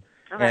 And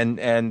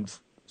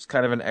he's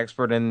kind of an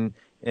expert in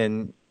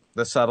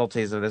the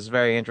subtleties of this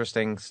very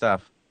interesting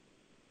stuff.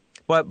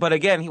 But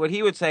again, what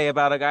he would say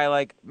about a guy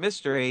like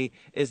Mystery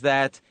is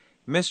that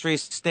Mystery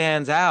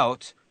stands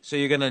out, so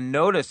you're going to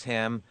notice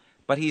him,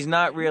 but he's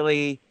not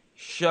really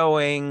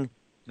showing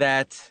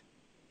that,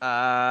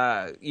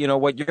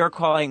 what you're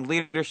calling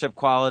leadership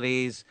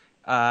qualities.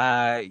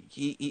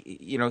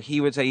 He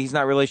would say he's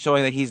not really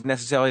showing that he's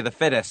necessarily the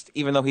fittest,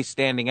 even though he's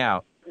standing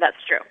out. That's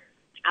true.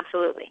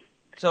 Absolutely.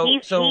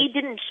 He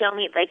didn't show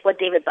me, like what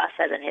David Buss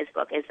says in his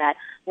book, is that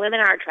women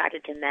are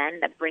attracted to men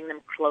that bring them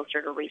closer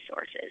to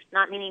resources.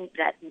 Not meaning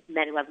that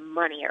men who have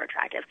money are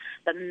attractive,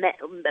 but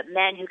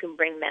men who can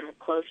bring them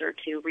closer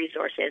to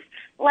resources,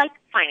 like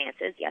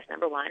finances, yes,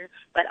 number one,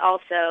 but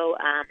also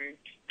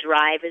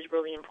drive is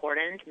really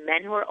important.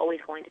 Men who are always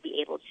going to be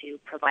able to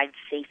provide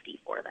safety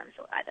for them,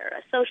 so either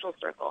a social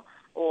circle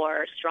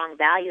or strong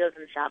value of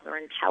themselves or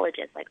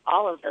intelligence, like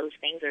all of those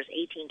things. There's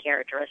 18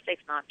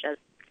 characteristics, not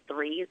just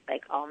 3,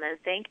 like all men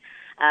think,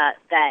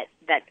 that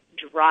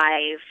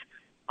drive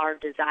our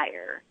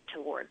desire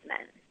towards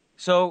men.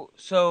 So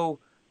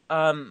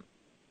one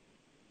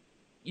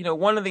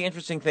of the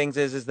interesting things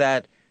is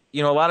that,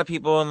 a lot of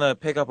people in the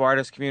pickup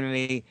artist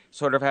community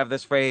sort of have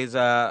this phrase,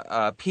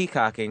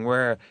 peacocking,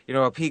 where,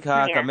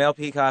 a male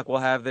peacock will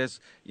have this,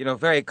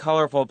 very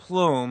colorful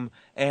plume,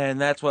 and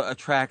that's what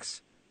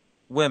attracts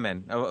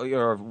women,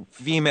 or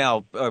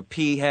female, or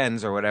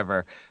peahens or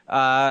whatever.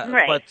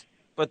 Right.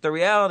 But the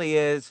reality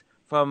is,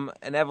 from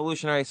an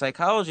evolutionary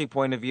psychology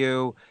point of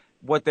view,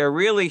 what they're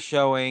really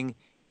showing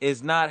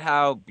is not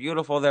how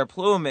beautiful their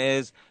plume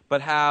is,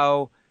 but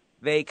how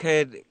they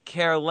could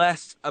care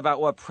less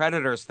about what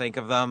predators think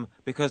of them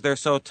because they're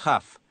so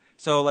tough.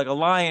 So, like, a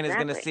lion is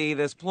going to see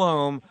this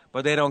plume,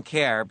 but they don't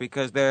care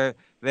because they're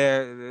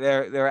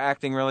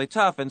acting really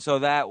tough, and so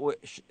that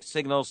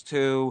signals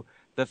to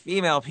the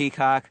female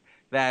peacock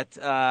that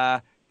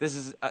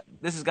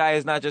this guy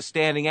is not just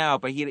standing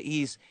out, but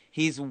he's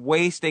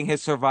wasting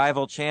his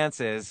survival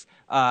chances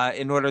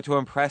in order to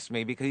impress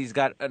me because he's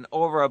got an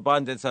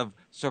overabundance of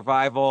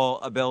survival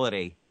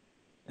ability.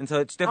 And so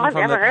it's different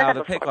from how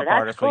the pickup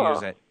artists will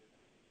use it.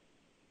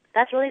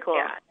 That's really cool.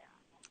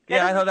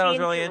 Yeah, I thought that was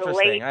really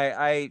interesting.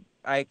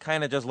 I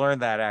kind of just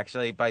learned that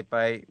actually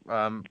by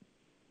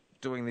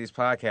doing these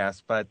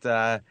podcasts. But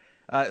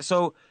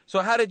so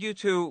how did you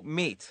two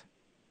meet?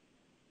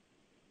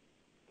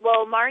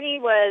 Well, Marni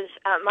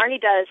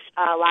does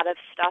a lot of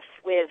stuff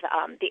with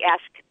the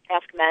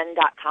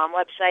askmen.com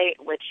website,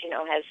 which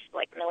has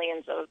like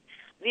millions of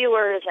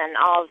viewers and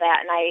all of that.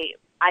 And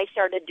I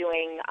started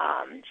doing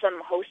some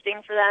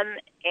hosting for them,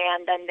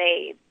 and then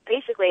they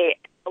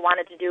basically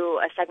wanted to do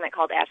a segment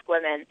called Ask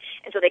Women,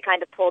 and so they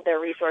kind of pulled their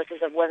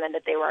resources of women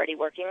that they were already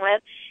working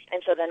with,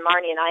 and so then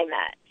Marni and I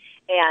met,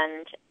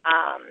 and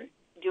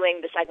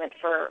doing the segment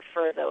for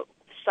the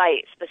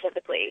site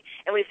specifically,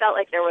 and we felt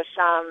like there was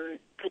some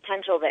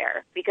potential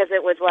there because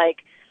it was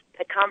like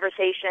a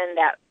conversation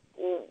that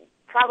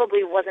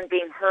probably wasn't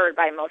being heard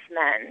by most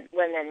men,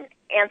 women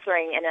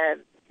answering in a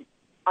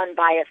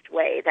unbiased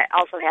way that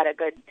also had a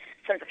good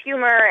sense of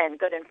humor and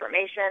good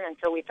information, and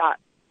so we thought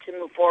to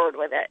move forward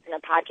with it, and a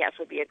podcast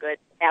would be a good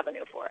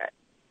avenue for it.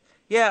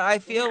 Yeah, I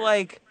feel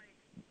like,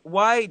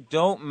 why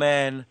don't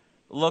men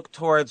look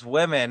towards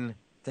women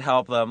to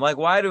help them? Like,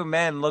 why do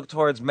men look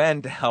towards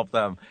men to help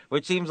them?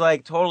 Which seems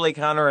like totally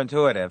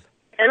counterintuitive.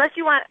 Unless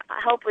you want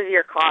help with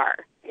your car,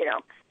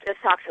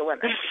 just talk to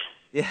women.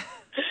 Yeah.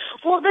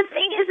 Well, the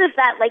thing is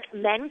that, like,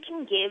 men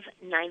can give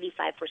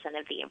 95%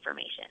 of the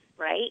information,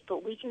 right?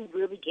 But we can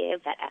really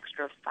give that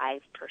extra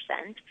 5%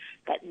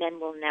 that men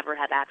will never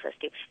have access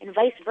to, and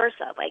vice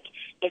versa. Like,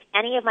 if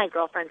any of my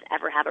girlfriends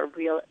ever have a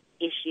real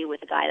issue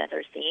with a guy that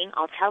they're seeing,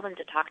 I'll tell them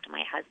to talk to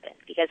my husband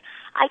because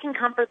I can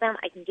comfort them,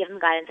 I can give them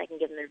guidance, I can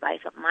give them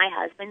advice, but my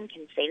husband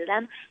can say to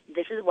them,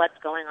 this is what's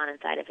going on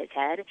inside of his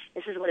head,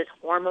 this is what his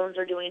hormones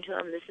are doing to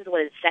him, this is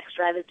what his sex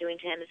drive is doing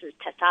to him, this is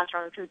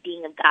testosterone, this is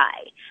being a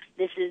guy,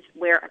 this is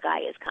where a guy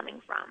is coming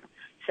from.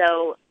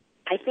 So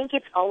I think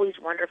it's always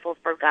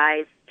wonderful for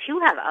guys to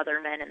have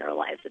other men in their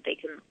lives that they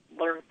can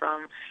learn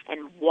from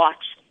and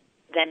watch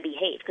them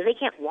behave, because they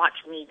can't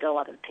watch me go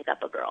up and pick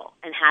up a girl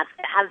and have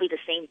it be the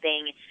same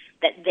thing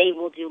that they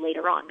will do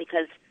later on,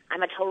 because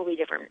I'm a totally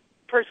different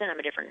person, I'm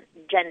a different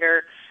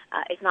gender.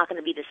 It's not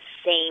going to be the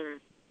same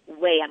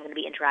way I'm going to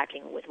be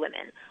interacting with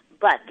women.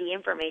 But the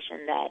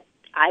information that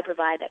I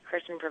provide, that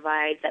Kristen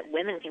provides, that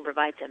women can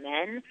provide to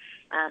men,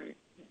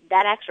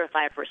 that extra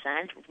 5%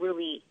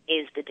 really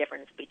is the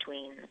difference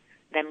between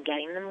them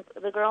getting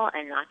the girl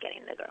and not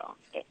getting the girl.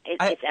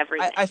 It's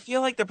everything. I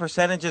feel like the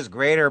percentage is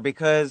greater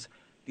because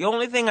the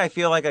only thing I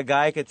feel like a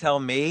guy could tell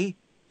me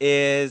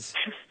is,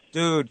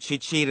 dude, she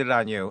cheated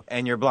on you,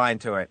 and you're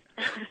blind to it.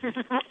 That's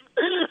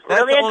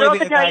really, the only a girl thing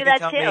could a guy tell you can that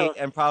tell too. me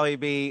and probably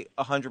be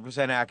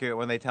 100% accurate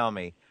when they tell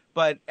me.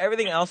 But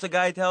everything else a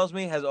guy tells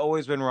me has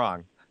always been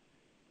wrong.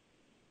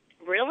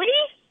 Really?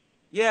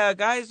 Yeah,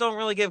 guys don't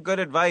really give good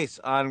advice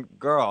on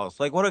girls.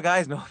 Like, what do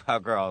guys know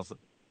about girls?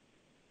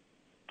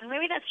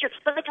 Maybe that's true.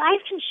 But the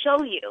guys can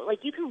show you.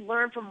 Like, you can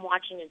learn from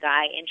watching a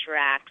guy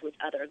interact with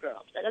other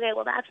girls. Like, okay,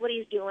 well, that's what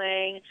he's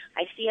doing.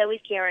 I see how he's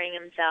carrying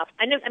himself.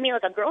 Like,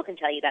 a girl can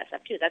tell you that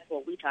stuff, too. That's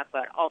what we talk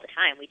about all the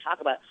time. We talk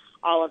about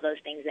all of those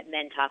things that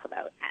men talk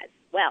about as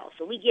well.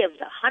 So we give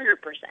the 100%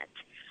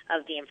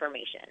 of the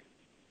information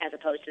as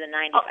opposed to the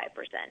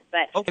 95%.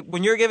 But Okay,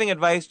 when you're giving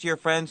advice to your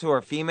friends who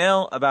are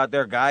female about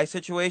their guy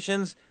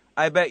situations,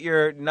 I bet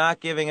you're not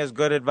giving as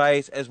good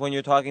advice as when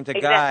you're talking to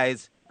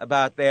guys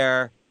about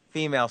their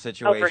female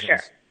situations. Oh, for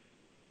sure.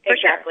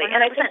 Exactly.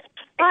 And I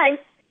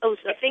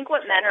think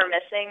what men are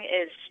missing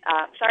is,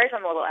 sorry if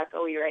I'm a little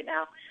echoey right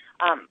now,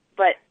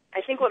 but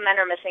I think what men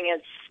are missing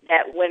is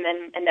that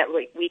women, and that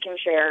we can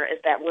share, is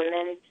that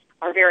women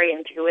are very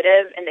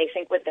intuitive and they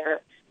think with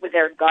their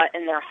gut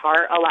and their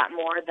heart a lot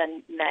more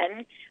than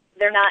men.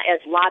 They're not as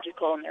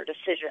logical in their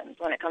decisions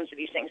when it comes to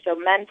these things. So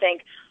men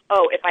think,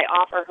 oh, if I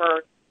offer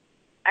her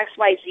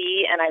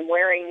XYZ and I'm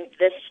wearing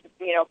this,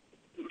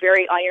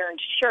 very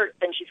ironed shirt,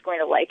 then she's going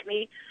to like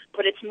me.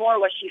 But it's more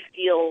what she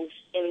feels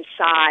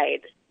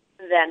inside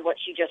than what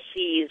she just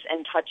sees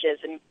and touches,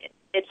 and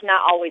it's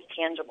not always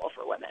tangible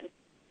for women.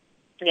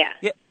 Yeah.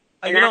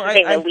 And that's the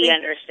thing that we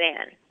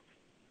understand.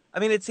 I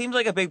mean, it seems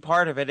like a big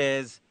part of it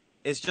is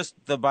just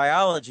the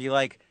biology.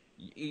 Like,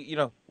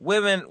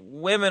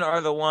 women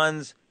are the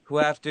ones who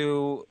have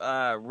to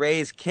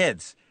raise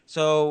kids.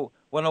 So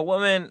when a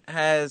woman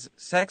has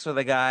sex with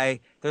a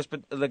guy,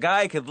 the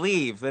guy could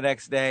leave the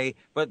next day,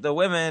 but the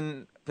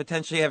women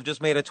potentially have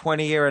just made a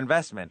 20-year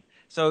investment.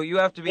 So you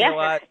have to be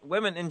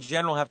women in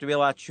general have to be a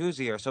lot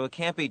choosier. So it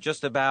can't be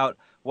just about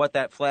what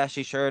that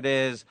flashy shirt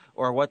is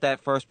or what that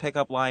first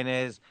pickup line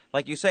is.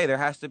 Like you say, there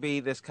has to be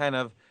this kind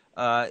of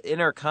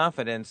inner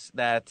confidence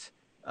that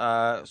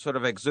sort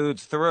of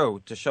exudes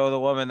through to show the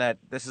woman that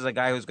this is a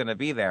guy who's going to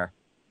be there.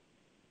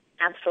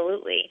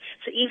 Absolutely.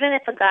 So even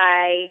if a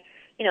guy,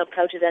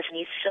 approaches us and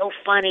he's so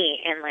funny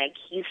and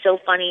he's so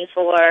funny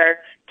for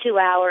 2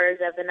 hours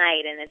of the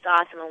night and it's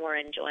awesome and we're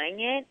enjoying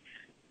it,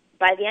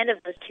 by the end of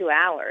those 2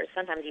 hours,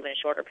 sometimes even a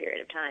shorter period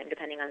of time,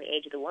 depending on the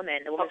age of the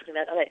woman's going to be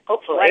like, okay,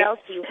 hopefully. What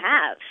else do you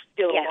have?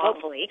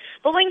 Hopefully.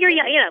 But when you're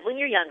when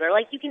you're younger,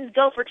 you can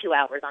go for 2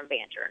 hours on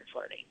banter and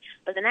flirting.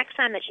 But the next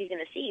time that she's going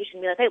to see you, she's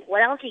going to be like, hey,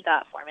 what else you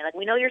got for me?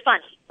 We know you're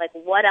funny.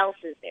 What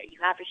else is there? You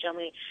have to show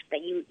me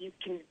that you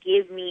can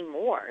give me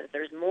more.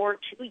 There's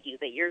more to you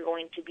that you're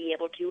going to be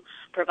able to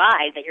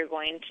provide, that you're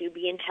going to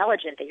be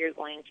intelligent, that you're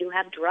going to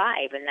have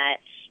drive, and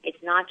that it's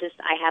not just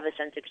I have a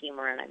sense of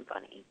humor and I'm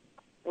funny.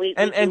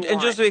 And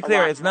just to be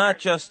clear, it's not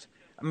just,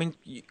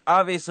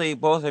 obviously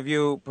both of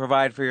you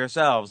provide for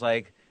yourselves.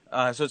 So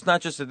it's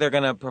not just that they're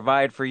going to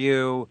provide for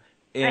you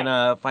in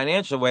a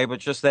financial way,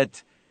 but just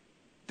that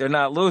they're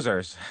not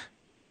losers.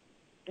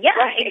 Yeah,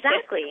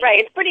 exactly. Right.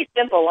 It's pretty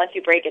simple once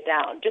you break it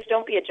down. Just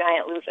don't be a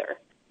giant loser.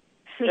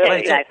 Yeah,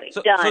 exactly.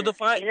 So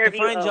define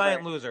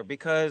giant loser,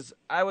 because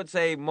I would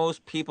say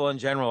most people in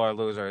general are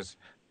losers.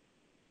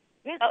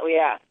 Yeah. Oh,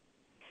 yeah.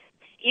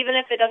 Even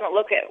if it doesn't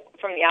look it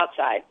from the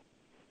outside.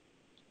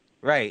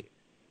 Right.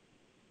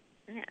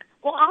 Yeah.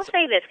 Well, I'll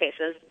say this, okay,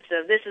 so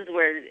this is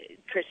where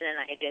Kristen and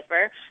I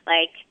differ.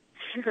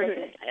 I'm going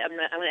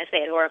to say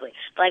it horribly.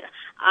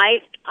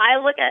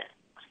 I look at,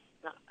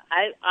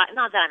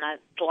 not that I'm a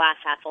glass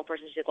half full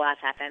person, just a glass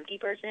half empty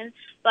person,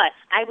 but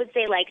I would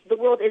say, the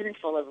world isn't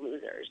full of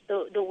losers.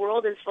 The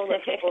world is full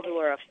of people who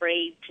are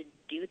afraid to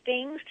do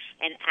things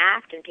and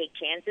act and take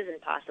chances and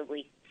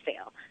possibly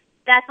fail.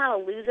 That's not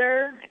a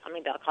loser.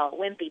 Maybe I'll call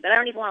it wimpy, but I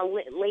don't even want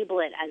to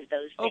label it as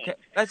those things. Okay,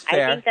 that's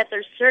fair. I think that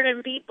there's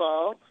certain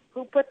people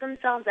who put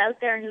themselves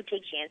out there and who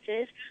take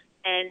chances,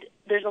 and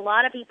there's a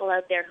lot of people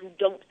out there who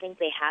don't think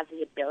they have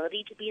the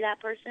ability to be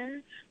that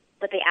person,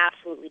 but they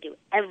absolutely do.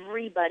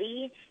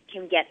 Everybody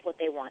can get what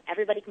they want.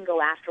 Everybody can go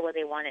after what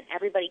they want, and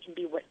everybody can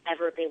be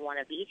whatever they want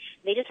to be.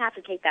 They just have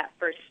to take that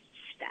first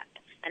step,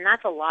 and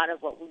that's a lot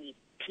of what we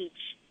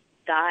teach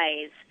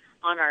guys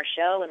on our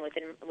show and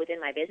within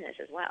my business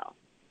as well.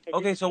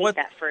 Okay, so what's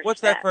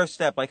that first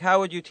step? How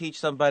would you teach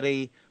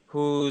somebody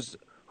who's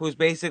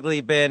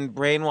basically been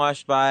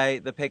brainwashed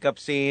by the pickup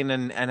scene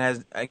and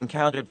has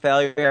encountered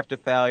failure after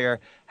failure?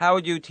 How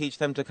would you teach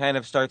them to kind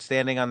of start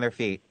standing on their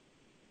feet?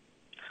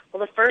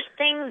 Well, the first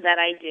thing that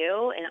I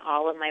do in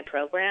all of my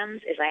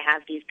programs is I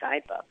have these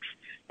guidebooks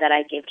that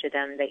I give to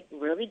them that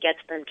really gets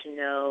them to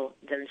know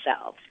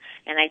themselves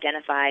and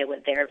identify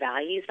what their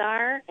values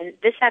are. And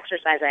this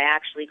exercise I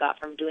actually got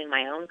from doing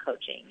my own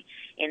coaching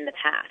in the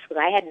past, because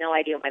I had no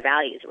idea what my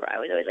values were. I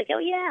was always like, oh,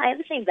 yeah, I have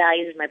the same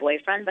values as my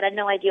boyfriend, but I had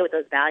no idea what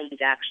those values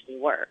actually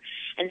were.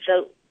 And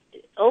so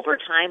over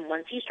time,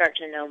 once you start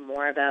to know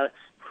more about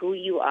who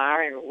you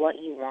are and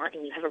what you want,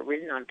 and you have it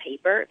written on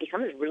paper, it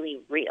becomes really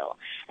real.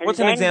 And what's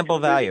an example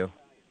of value?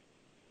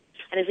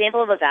 An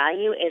example of a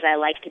value is I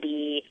like to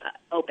be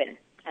open.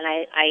 And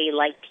I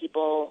like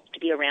people to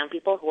be around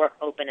people who are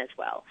open as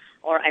well.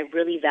 Or I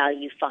really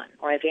value fun.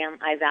 Or I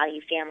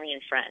value family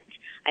and friends.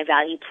 I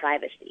value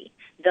privacy.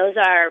 Those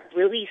are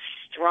really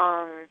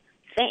strong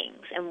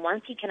things. And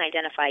once you can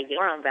identify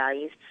your own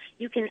values,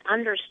 you can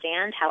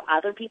understand how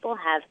other people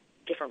have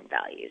different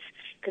values.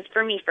 Because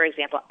for me, for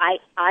example,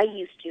 I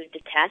used to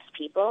detest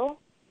people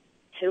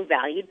who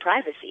valued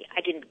privacy.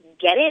 I didn't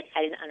get it.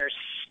 I didn't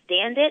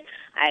understand it.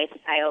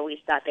 I always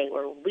thought they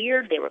were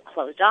weird. They were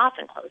closed off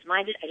and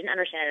closed-minded. I didn't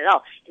understand it at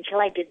all until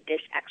I did this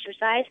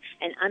exercise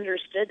and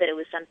understood that it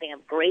was something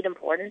of great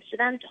importance to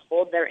them to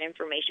hold their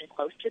information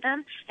close to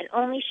them and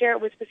only share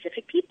it with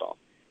specific people.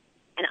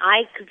 And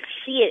I could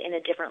see it in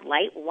a different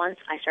light once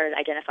I started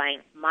identifying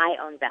my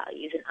own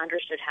values and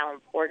understood how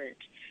important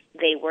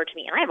they were to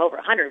me. And I have over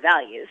 100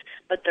 values,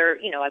 but they're,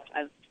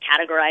 I've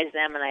categorized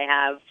them, and I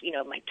have,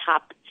 my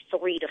top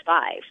 3 to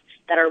 5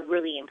 that are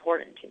really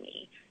important to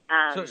me.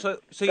 So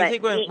you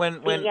think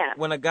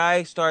when a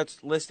guy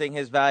starts listing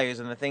his values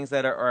and the things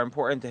that are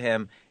important to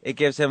him, it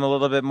gives him a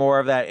little bit more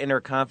of that inner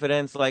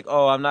confidence, like,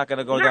 oh, I'm not going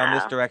to go down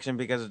this direction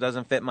because it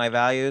doesn't fit my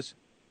values?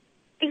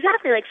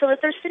 Exactly. So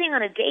if they're sitting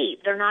on a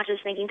date, they're not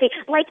just thinking, okay,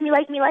 like me,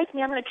 I'm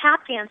going to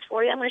tap dance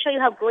for you, I'm going to show you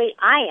how great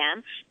I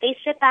am. They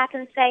sit back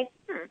and say,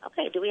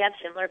 okay, do we have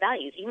similar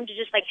values? Even to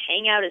just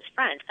hang out as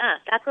friends.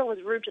 That girl was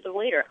rude to the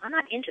waiter. I'm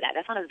not into that.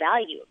 That's not a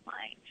value of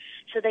mine.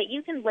 So that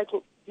you can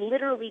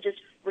literally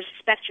just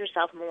respect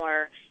yourself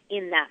more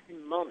in that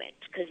moment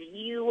because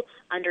you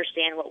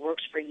understand what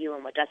works for you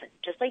and what doesn't.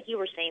 Just like you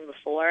were saying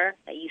before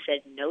that you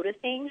said no to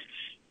things,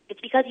 it's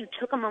because you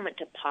took a moment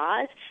to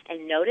pause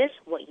and notice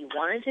what you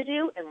wanted to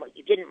do and what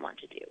you didn't want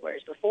to do.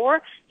 Whereas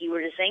before, you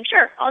were just saying,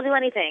 sure, I'll do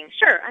anything.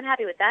 Sure, I'm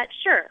happy with that.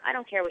 Sure, I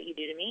don't care what you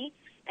do to me.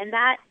 And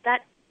that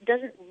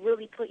doesn't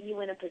really put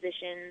you in a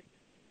position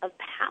of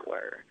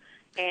power.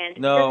 And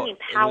it doesn't mean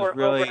power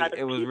over other people.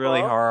 It was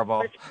really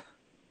horrible.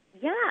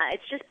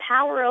 It's just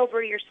power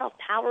over yourself,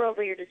 power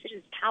over your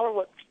decisions, power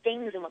what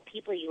things and what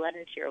people you let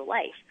into your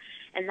life.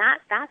 And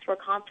that's where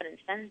confidence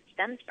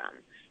stems from.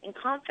 And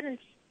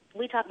confidence,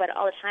 we talk about it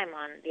all the time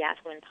on the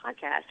Ask Women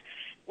podcast.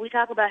 We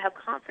talk about how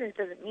confidence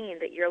doesn't mean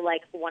that you're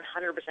 100%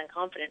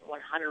 confident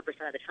 100%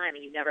 of the time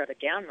and you never have a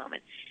down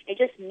moment. It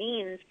just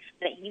means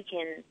that you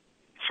can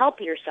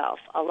help yourself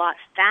a lot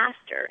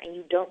faster and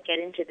you don't get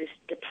into this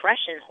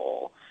depression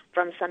hole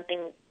from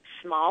something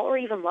small or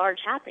even large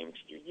happening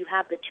to you. You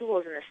have the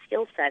tools and the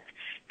skill sets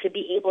to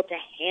be able to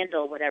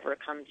handle whatever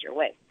comes your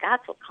way.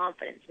 That's what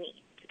confidence means.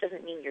 It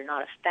doesn't mean you're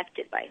not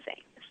affected by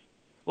things.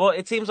 Well,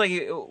 it seems like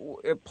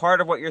part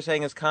of what you're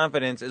saying is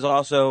confidence is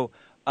also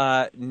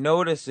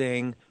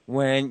noticing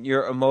when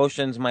your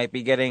emotions might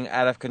be getting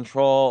out of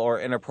control or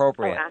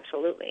inappropriate. Oh,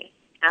 absolutely.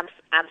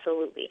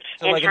 Absolutely.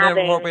 So an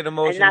inappropriate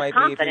emotion might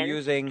be if you're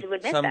using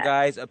some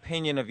guy's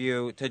opinion of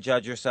you to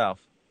judge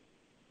yourself.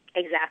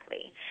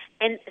 Exactly.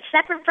 And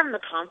separate from the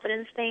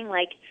confidence thing,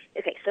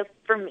 so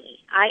for me,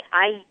 I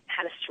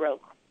had a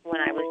stroke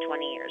when I was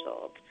 20 years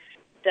old.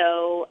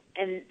 So,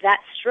 and that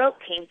stroke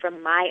came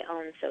from my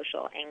own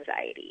social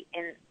anxiety.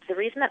 And the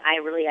reason that I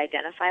really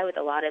identify with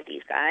a lot of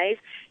these guys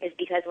is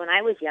because when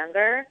I was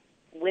younger,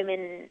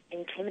 women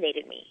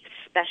intimidated me,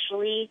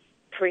 especially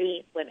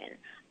pretty women.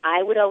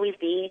 I would always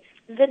be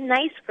the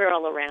nice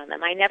girl around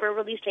them. I never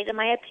really stated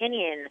my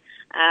opinion.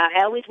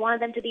 I always wanted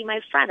them to be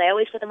my friend. I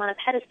always put them on a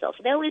pedestal.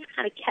 So they always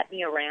kind of kept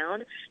me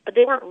around, but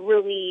they weren't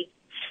really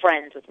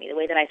friends with me the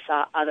way that I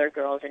saw other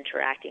girls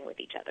interacting with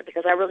each other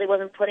because I really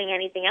wasn't putting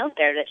anything out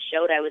there that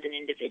showed I was an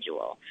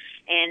individual.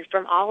 And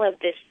from all of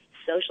this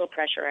social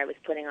pressure I was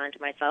putting onto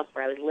myself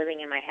where I was living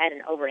in my head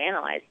and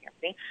overanalyzing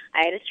everything,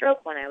 I had a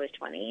stroke when I was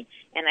 20,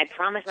 and I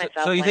promised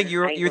myself. So you think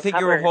you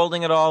were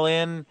holding it all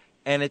in,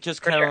 and it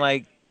just kind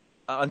of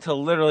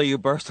until literally you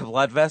burst a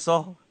blood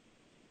vessel?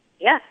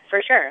 Yeah,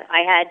 for sure.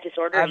 I had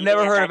disorder. I've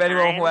never heard of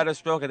anyone who had a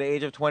stroke at the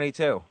age of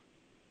 22.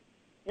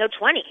 No,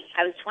 20.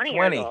 I was 20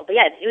 years old. But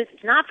yeah,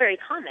 it's not very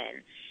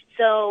common.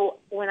 So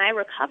when I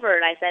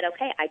recovered, I said,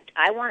 okay,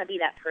 I want to be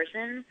that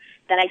person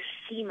that I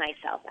see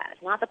myself as,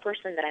 not the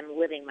person that I'm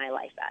living my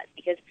life as.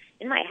 Because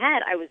in my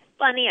head, I was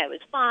funny, I was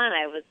fun,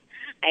 I was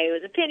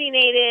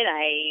opinionated,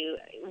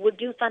 I would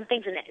do fun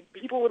things, and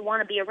people would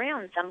want to be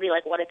around somebody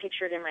like what I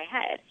pictured in my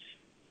head.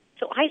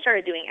 So I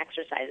started doing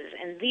exercises,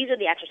 and these are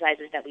the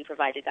exercises that we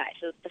provide to guys.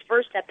 So the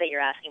first step that you're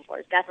asking for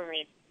is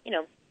definitely,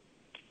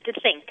 to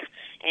think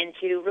and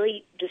to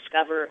really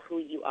discover who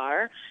you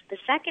are. The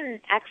second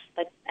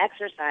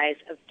exercise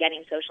of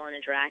getting social and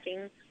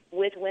interacting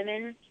with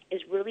women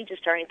is really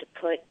just starting to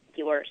put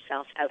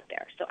yourself out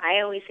there. So I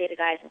always say to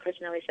guys, and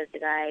Kristen always says to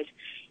guys,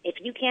 if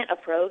you can't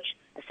approach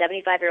a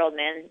 75-year-old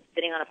man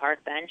sitting on a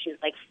park bench who's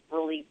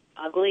really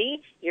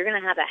ugly, you're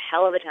going to have a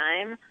hell of a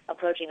time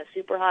approaching a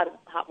super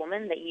hot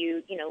woman that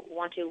you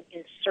want to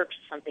insert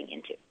something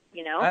into.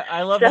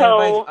 I love that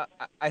advice.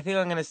 I think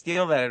I'm going to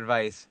steal that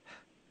advice.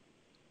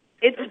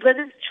 But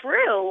it's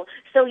true.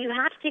 So you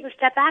have to take a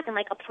step back and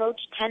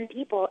approach 10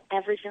 people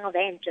every single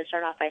day and just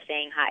start off by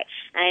saying hi.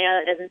 And I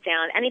know that doesn't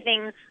sound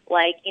anything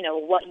like,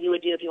 what you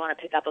would do if you want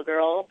to pick up a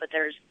girl, but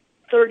there's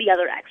 30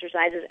 other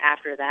exercises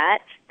after that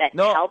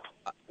help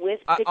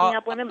with picking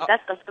up women. But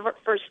that's the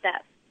first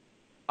step.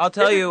 I'll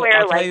tell you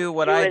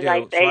what I do.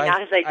 I say,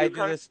 not as I I do.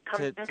 do this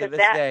to this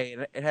day.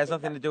 And it has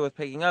nothing to do with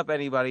picking up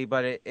anybody,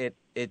 but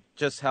it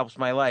just helps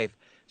my life.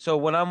 So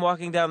when I'm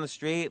walking down the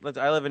street,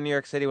 I live in New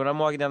York City. When I'm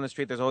walking down the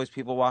street, there's always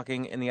people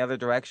walking in the other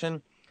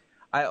direction.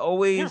 I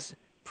always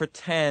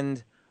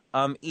pretend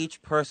I'm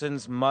each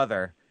person's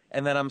mother,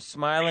 and then I'm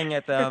smiling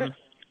at them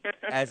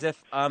as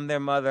if I'm their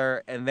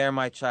mother and they're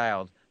my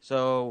child.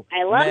 So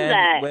I love men,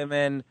 that.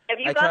 women, Have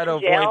you I gone try to to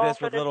jail avoid this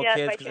for with this little yet,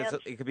 kids by because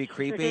chance? it could be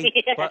creepy.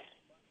 But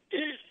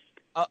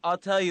I'll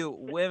tell you,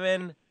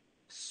 women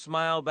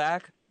smile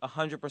back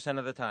 100%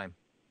 of the time.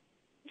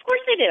 Of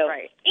course they do.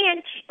 Right.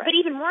 But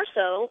even more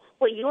so,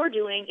 what you're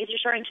doing is you're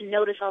starting to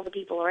notice all the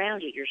people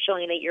around you. You're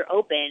showing that you're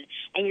open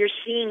and you're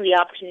seeing the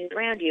opportunities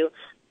around you,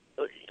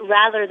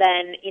 rather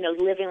than,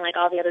 living like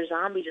all the other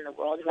zombies in the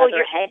world who have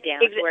their head down,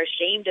 who are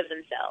ashamed of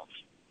themselves.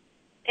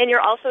 And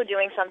you're also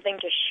doing something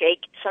to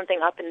shake something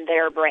up in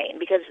their brain,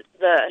 because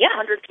the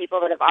 100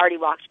 people that have already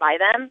walked by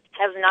them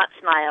have not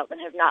smiled and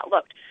have not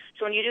looked.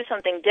 So when you do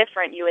something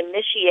different, you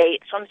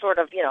initiate some sort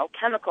of,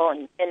 chemical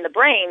in the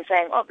brain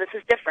saying, oh, this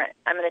is different.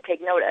 I'm going to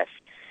take notice.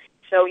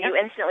 So you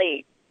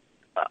instantly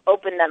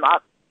open them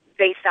up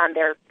based on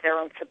their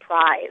own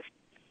surprise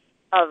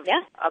of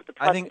the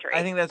pleasantry.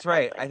 I think that's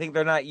right. I think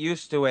they're not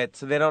used to it,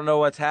 so they don't know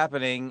what's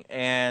happening,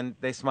 and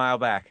they smile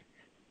back.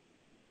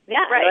 Yeah,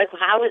 right.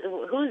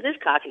 Who's this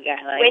cocky guy?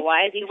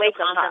 Why is he so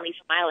constantly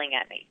smiling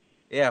at me?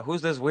 Yeah,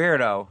 who's this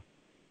weirdo?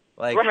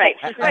 I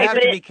have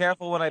to be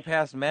careful when I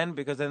pass men,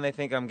 because then they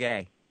think I'm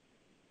gay.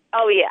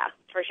 Oh, yeah,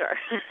 for sure.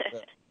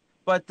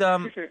 But,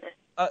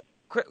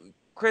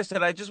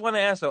 Kristen, I just want to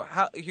ask, though,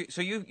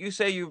 so you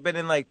say you've been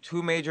in,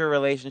 2 major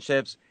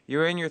relationships.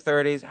 You're in your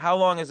 30s. How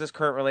long has this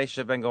current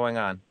relationship been going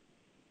on?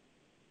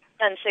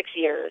 6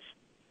 years.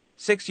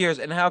 6 years,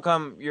 and how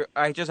come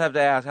I just have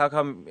to ask, how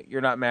come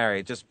you're not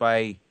married? Just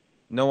by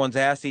no one's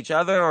asked each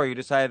other, or you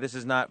decided this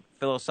is not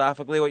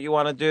philosophically what you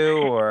want to do,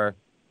 or?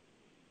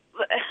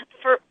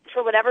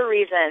 For whatever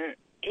reason,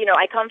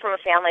 I come from a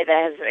family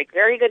that has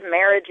very good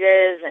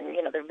marriages, and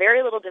there's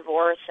very little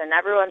divorce, and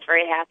everyone's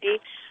very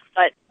happy.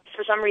 But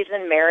for some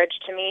reason, marriage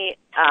to me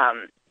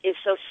is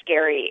so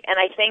scary, and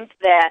I think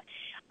that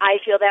I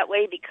feel that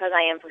way because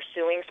I am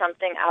pursuing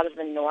something out of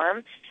the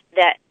norm.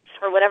 That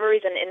for whatever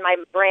reason in my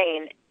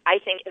brain, I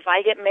think if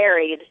I get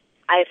married,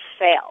 I've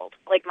failed.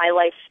 My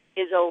life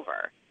is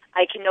over.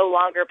 I can no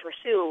longer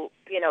pursue,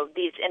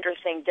 these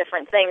interesting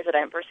different things that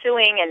I'm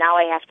pursuing, and now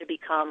I have to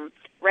become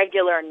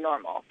regular and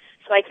normal.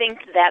 So I think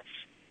that's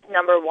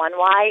number one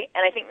why,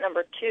 and I think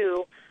number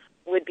two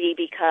would be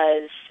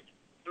because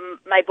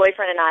my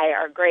boyfriend and I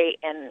are great,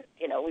 and,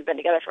 we've been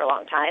together for a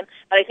long time,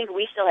 but I think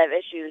we still have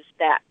issues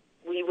that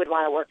we would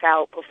want to work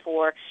out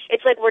before.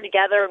 It's like we're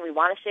together and we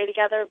want to stay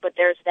together, but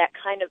there's that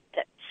kind of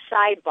that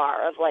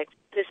sidebar of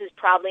this is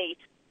probably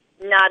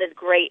not as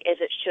great as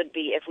it should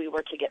be if we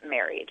were to get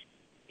married.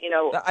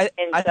 I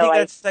think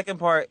that second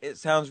part, it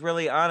sounds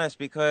really honest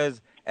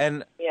because,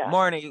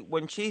 Marni,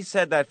 when she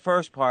said that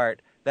first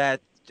part,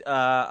 that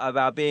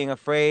about being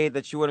afraid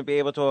that she wouldn't be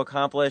able to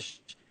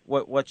accomplish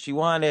what she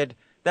wanted,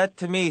 that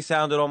to me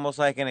sounded almost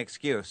like an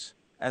excuse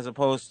as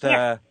opposed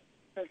to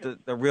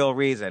the real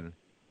reason.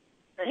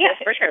 Yeah,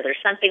 for sure.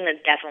 There's something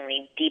that's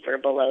definitely deeper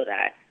below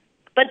that.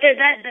 But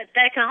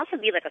that can also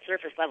be a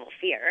surface level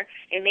fear.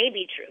 It may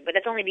be true, but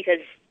that's only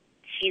because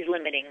she's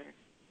limiting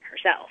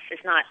herself.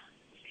 It's not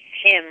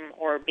him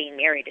or being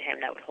married to him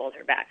that would hold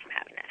her back from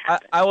having that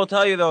happen. I will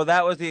tell you, though,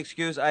 that was the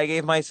excuse I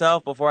gave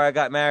myself before I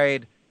got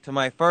married to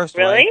my first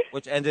wife,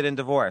 which ended in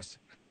divorce.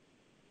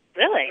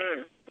 Really?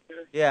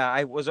 Yeah,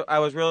 I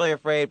was really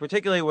afraid,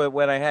 particularly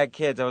when I had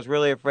kids. I was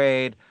really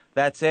afraid,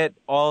 that's it,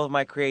 all of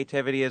my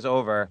creativity is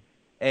over.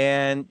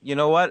 And you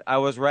know what? I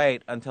was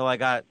right until I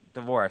got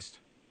divorced.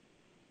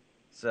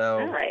 So,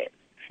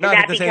 not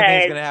that the same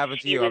thing's going to happen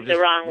to you. She was the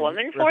wrong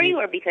woman for you,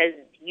 or because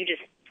you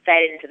just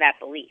fed into that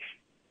belief?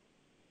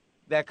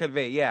 That could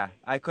be, yeah.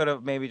 I could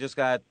have maybe just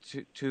got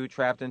too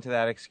trapped into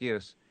that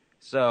excuse.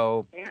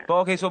 So, but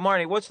okay. So,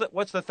 Marni, what's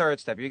the third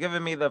step? You're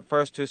giving me the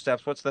first 2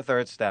 steps. What's the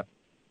third step?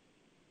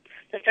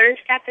 The third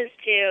step is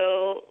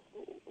to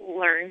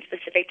learn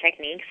specific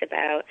techniques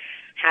about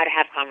how to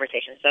have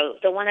conversations.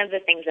 So one of the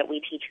things that we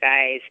teach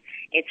guys,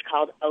 it's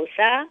called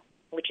OSA,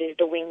 which is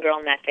the Wing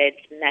Girl method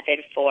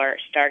for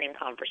starting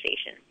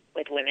conversation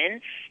with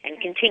women and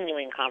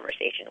continuing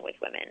conversation with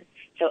women.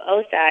 So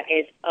OSA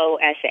is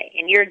OSA,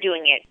 and you're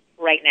doing it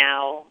right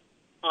now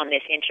on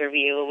this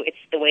interview. It's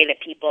the way that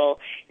people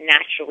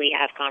naturally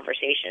have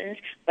conversations,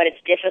 but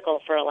it's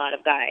difficult for a lot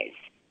of guys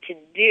to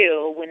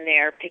do when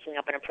they're picking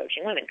up and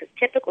approaching women, because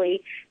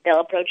typically they'll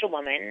approach a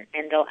woman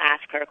and they'll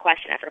ask her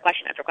question after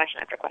question after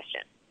question after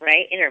question,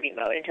 right? Interview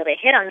mode, until they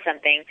hit on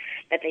something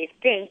that they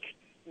think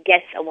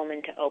gets a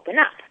woman to open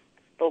up.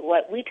 But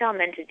what we tell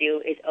men to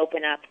do is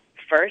open up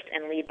first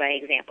and lead by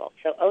example.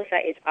 So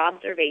OSA is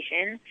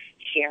observation,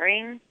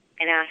 sharing,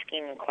 and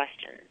asking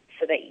questions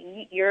so that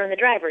you're in the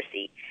driver's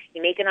seat.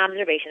 You make an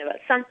observation about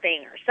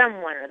something or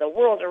someone or the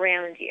world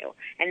around you,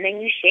 and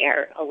then you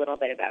share a little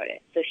bit about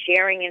it. So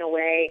sharing in a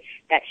way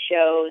that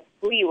shows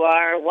who you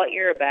are, what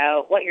you're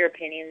about, what your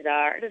opinions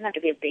are. It doesn't have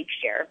to be a big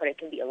share, but it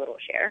can be a little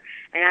share.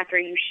 And after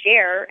you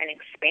share and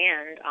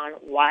expand on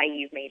why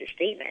you've made a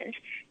statement,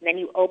 then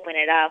you open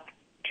it up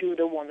to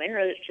the woman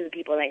or to the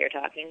people that you're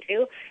talking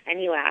to,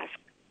 and you ask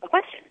a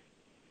question.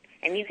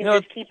 And you can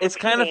just keep it's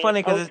kind of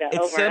funny because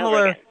it's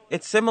similar.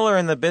 It's similar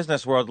in the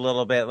business world a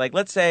little bit. Like,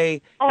 let's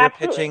say you're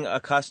pitching a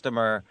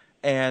customer,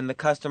 and the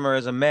customer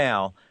is a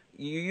male.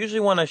 You usually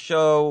want to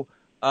show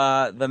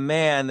the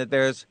man that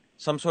there's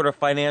some sort of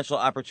financial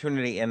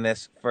opportunity in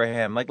this for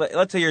him. Like,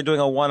 let's say you're doing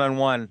a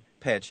one-on-one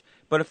pitch,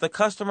 but if the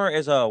customer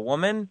is a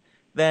woman,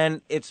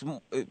 then it's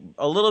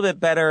a little bit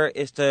better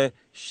is to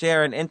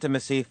share an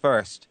intimacy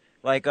first.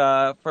 Like,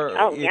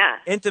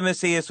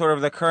 intimacy is sort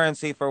of the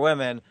currency for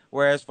women,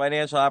 whereas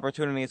financial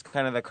opportunity is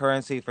kind of the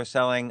currency for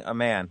selling a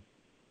man.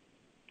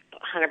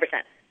 100%.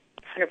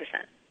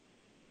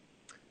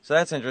 So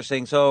that's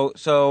interesting.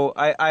 So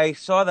I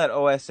saw that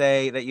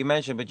OSA that you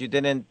mentioned, but you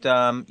didn't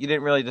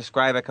really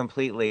describe it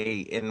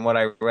completely in what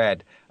I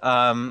read.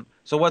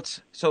 So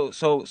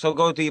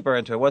go deeper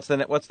into it. What's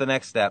the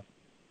next step?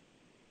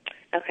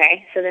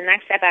 Okay, so the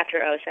next step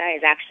after OSA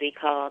is actually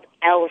called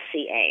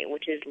LCA,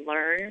 which is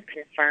learn,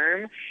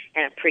 confirm,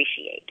 and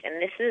appreciate.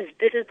 And this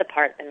is the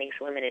part that makes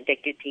women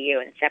addicted to you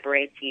and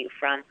separates you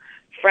from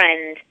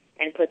friend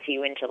and puts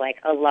you into like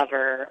a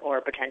lover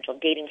or potential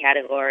dating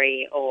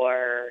category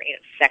or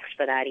sex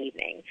for that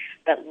evening.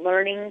 But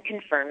learning,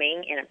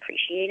 confirming, and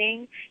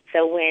appreciating.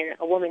 So when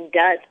a woman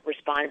does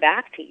respond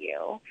back to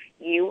you,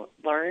 you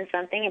learn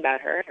something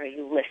about her, or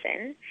you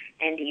listen,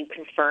 and you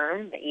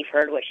confirm that you've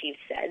heard what she's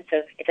said.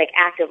 So it's like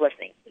active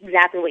listening,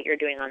 exactly what you're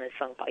doing on this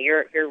phone call.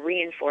 You're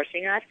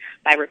reinforcing us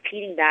by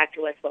repeating back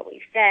to us what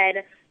we've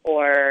said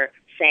or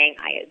saying,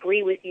 I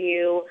agree with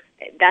you.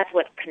 That's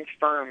what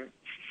confirm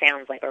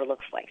sounds like or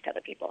looks like to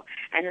other people.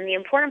 And then the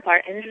important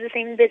part, and this is the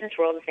same in the business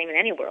world, the same in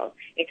any world,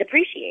 it's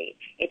appreciate.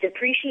 It's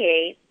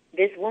appreciate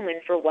this woman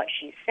for what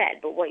she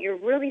said. But what you're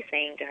really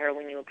saying to her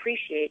when you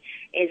appreciate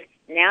is,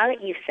 now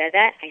that you've said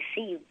that, I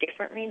see you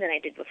differently than I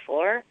did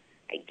before.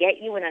 I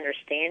get you and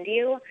understand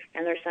you,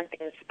 and there's something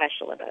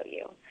special about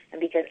you.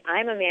 And because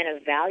I'm a man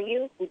of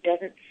value who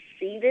doesn't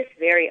see this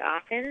very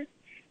often,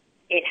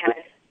 it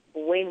has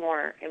way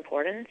more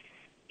importance,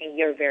 and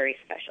you're very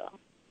special.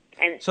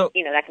 And, so,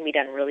 that can be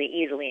done really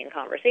easily in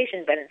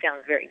conversation, but it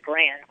sounds very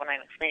grand when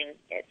I'm explaining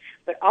it.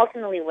 But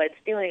ultimately what it's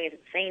doing is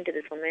it's saying to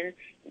this woman,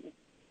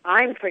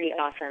 I'm pretty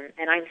awesome,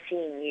 and I'm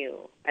seeing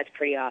you as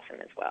pretty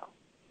awesome as well.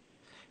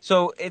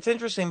 So it's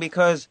interesting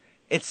because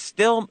it's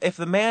still, if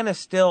the man is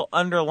still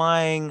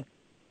underlying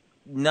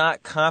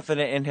not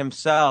confident in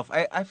himself,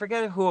 I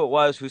forget who it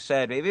was who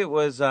said, maybe it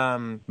was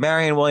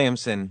Marianne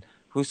Williamson,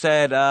 who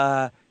said,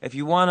 if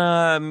you want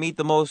to meet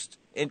the most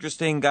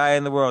interesting guy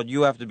in the world,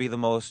 you have to be the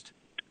most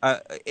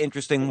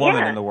interesting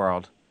woman in the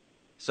world.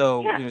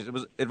 So it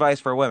was advice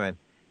for women.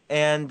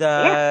 And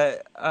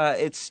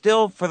it's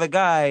still for the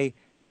guy,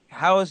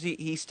 how is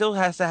he still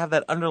has to have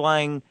that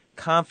underlying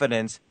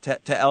confidence to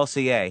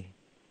LCA.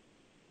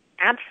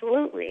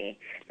 Absolutely.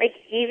 Like,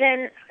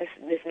 even,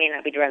 this may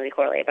not be directly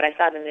correlated, but I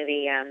saw the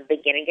movie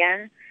Begin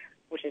Again,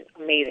 which is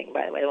amazing,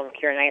 by the way, the one with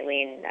Keira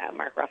Knightley and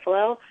Mark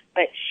Ruffalo.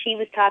 But she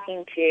was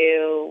talking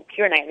to,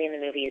 Keira Knightley in the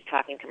movie is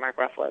talking to Mark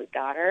Ruffalo's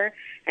daughter,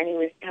 and she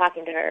was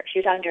talking to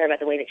her about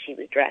the way that she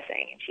was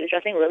dressing. And she was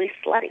dressing really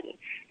slutty.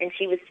 And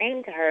she was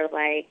saying to her,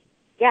 like,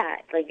 yeah,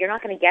 like, you're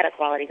not going to get a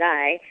quality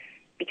guy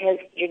because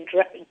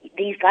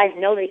these guys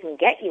know they can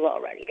get you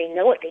already. They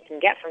know what they can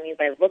get from you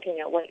by looking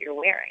at what you're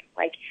wearing.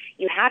 Like,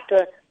 you have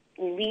to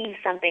leave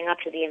something up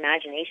to the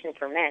imagination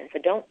for men. So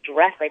don't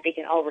dress like they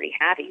can already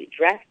have you.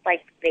 Dress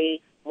like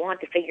they want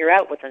to figure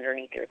out what's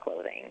underneath your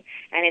clothing.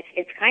 And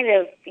it's kind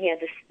of,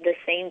 the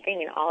same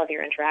thing in all of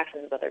your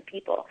interactions with other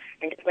people.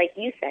 And just like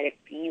you said, if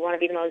you want to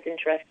be the most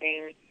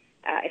interesting,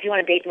 if you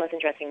want to date the most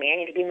interesting man,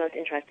 you have to be the most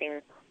interesting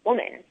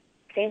woman.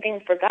 Same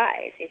thing for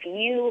guys. If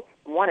you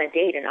want to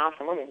date an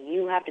awesome woman,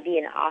 you have to be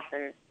an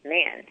awesome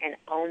man and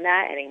own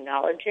that and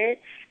acknowledge it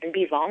and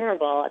be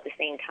vulnerable at the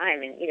same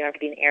time. And you don't have to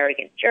be an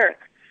arrogant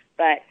jerk.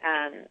 But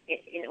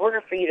in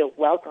order for you to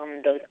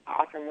welcome those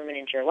awesome women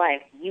into your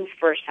life, you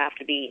first have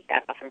to be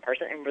that awesome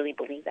person and really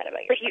believe that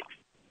about yourself.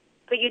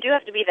 But you do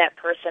have to be that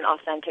person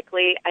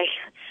authentically.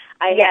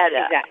 I had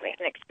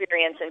an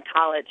experience in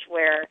college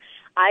where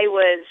I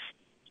was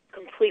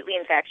completely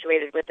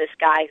infatuated with this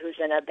guy who's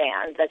in a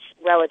band that's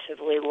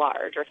relatively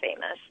large or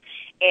famous.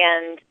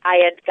 And I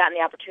had gotten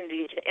the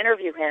opportunity to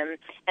interview him,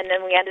 and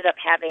then we ended up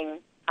having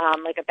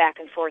like a back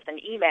and forth in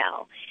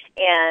email,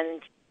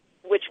 and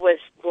which was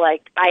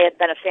like, I had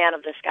been a fan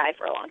of this guy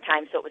for a long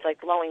time, so it was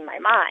like blowing my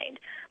mind.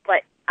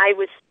 But I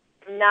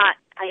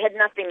had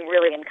nothing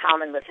really in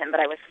common with him, but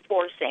I was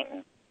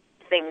forcing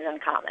things in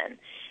common.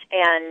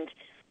 And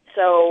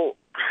so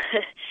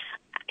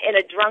in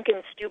a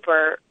drunken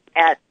stupor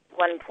at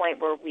one point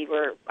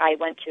where I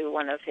went to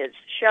one of his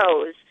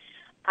shows,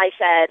 I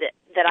said,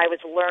 that I was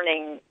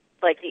learning,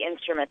 like, the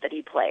instrument that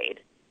he played,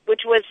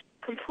 which was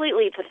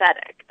completely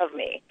pathetic of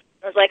me.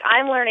 I was like,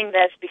 I'm learning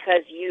this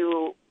because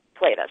you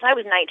play this. I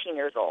was 19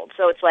 years old,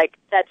 so it's like,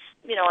 that's,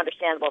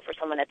 understandable for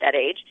someone at that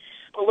age.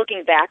 But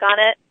looking back on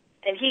it,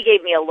 and he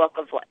gave me a look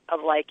of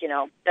like,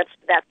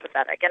 that's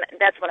pathetic. And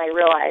that's when I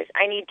realized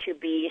I need to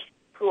be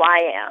who I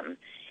am,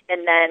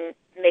 and then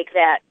make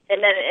that,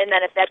 and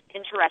then if that's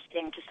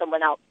interesting to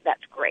someone else,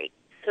 that's great.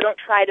 So don't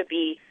try to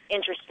be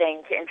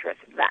interesting to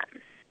interest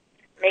them.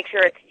 Make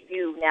sure it's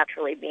you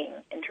naturally being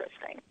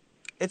interesting.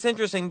 It's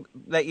interesting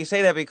that you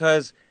say that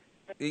because,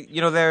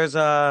 there's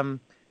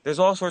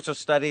all sorts of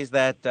studies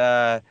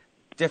that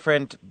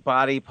different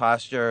body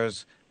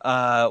postures,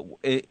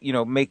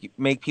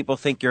 make people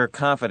think you're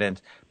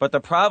confident. But the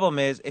problem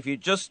is, if you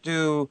just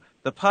do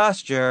the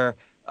posture,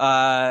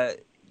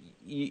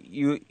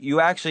 you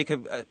actually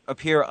could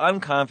appear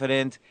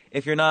unconfident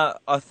if you're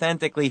not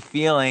authentically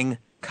feeling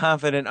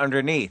confident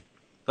underneath.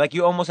 Like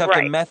you almost have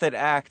to method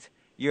act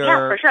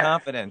your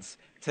confidence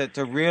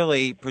to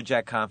really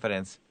project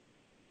confidence.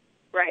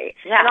 Right.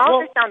 Yeah. And all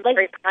this sounds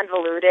very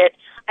convoluted.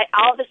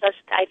 All of this,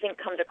 I think,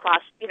 comes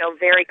across,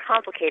 very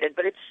complicated,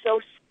 but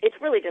it's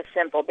really just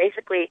simple.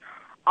 Basically,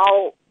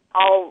 all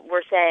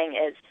we're saying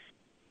is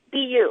be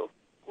you.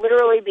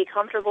 Literally be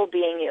comfortable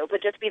being you,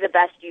 but just be the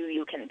best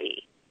you can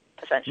be,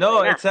 essentially.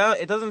 No,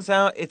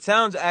 it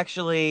sounds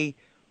actually,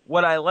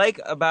 what I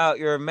like about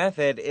your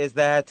method is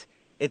that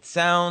it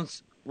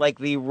sounds like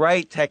the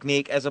right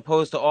technique as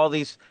opposed to all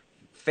these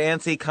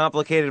fancy,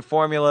 complicated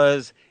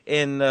formulas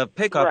in the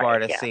pickup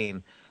artist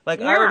scene.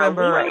 Like, I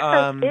remember,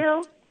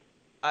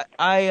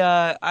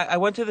 I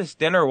went to this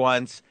dinner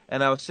once,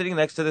 and I was sitting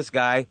next to this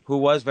guy who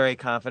was very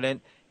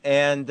confident,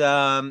 and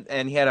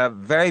he had a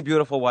very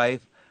beautiful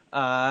wife,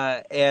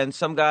 and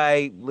some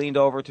guy leaned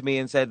over to me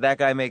and said, that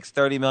guy makes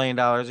 $30 million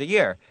a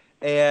year.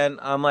 And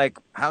I'm like,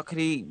 how could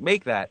he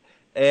make that?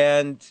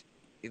 And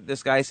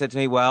this guy said to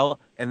me, well,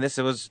 and this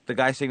was the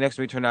guy sitting next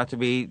to me turned out to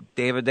be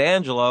David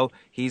D'Angelo.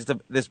 He's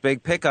this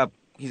big pickup.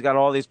 He's got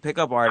all these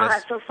pickup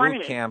artists,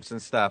 boot camps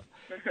and stuff.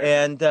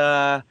 And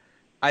I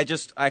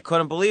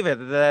couldn't believe it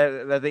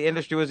that the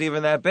industry was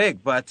even that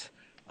big. But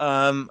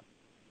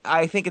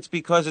I think it's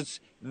because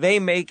they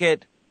make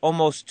it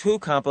almost too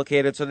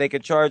complicated so they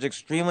could charge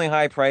extremely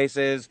high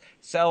prices,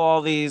 sell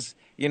all these,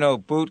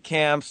 boot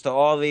camps to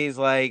all these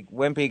like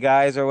wimpy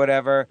guys or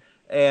whatever,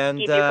 and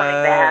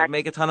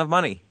make a ton of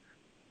money.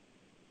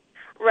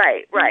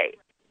 Right.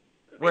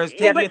 Whereas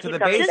taking it to the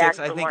basics,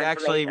 I think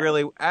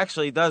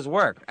actually does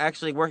work.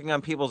 Actually working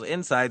on people's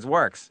insides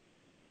works.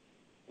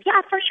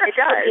 Yeah, for sure. It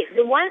does. Okay,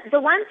 the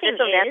one thing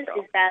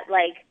is that,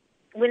 like,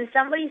 when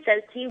somebody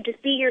says to you,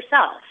 just be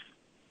yourself.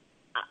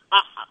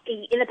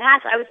 In the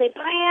past, I would say,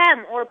 but I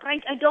am, or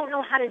I don't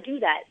know how to do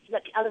that so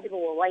that other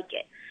people will like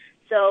it.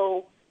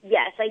 So,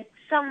 yes, I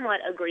somewhat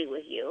agree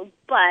with you,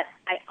 but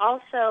I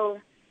also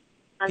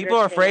understand. People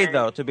are afraid,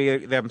 though, to be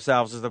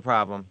themselves is the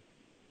problem.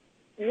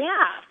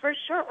 Yeah, for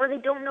sure. Or they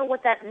don't know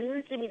what that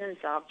means to be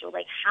themselves, or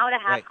like how to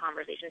have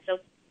conversations. So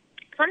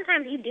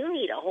sometimes you do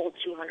need a whole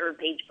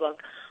 200-page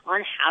book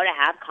on how to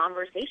have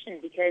conversation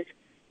because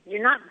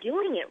you're not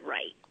doing it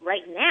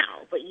right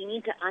now, but you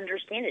need to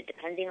understand it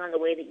depending on the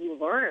way that you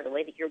learn or the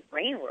way that your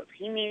brain works.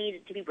 You may need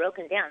it to be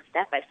broken down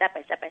step by step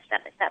by step by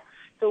step by step.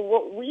 So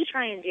what we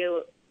try and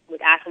do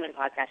with Ask Women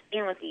podcast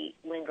and with the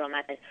Wing Girl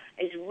method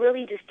is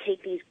really just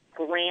take these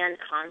grand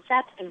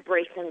concepts and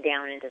break them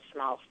down into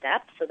small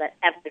steps so that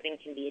everything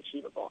can be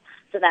achievable.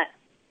 So that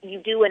you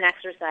do an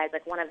exercise,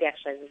 like one of the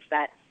exercises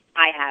that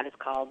I have is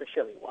called the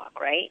silly walk,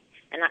 right?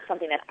 And that's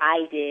something that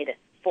I did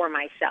for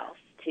myself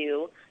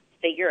to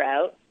figure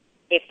out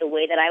if the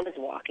way that I was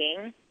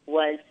walking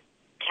was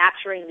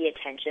capturing the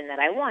attention that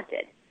I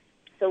wanted.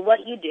 So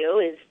what you do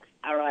is,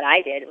 or what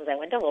I did was I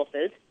went to Whole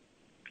Foods,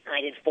 and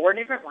I did 4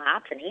 different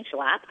laps, and each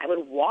lap I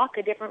would walk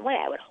a different way.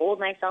 I would hold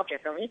myself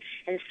differently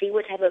and see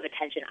what type of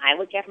attention I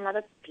would get from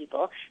other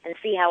people and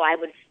see how I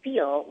would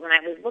feel when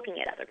I was looking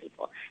at other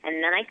people.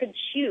 And then I could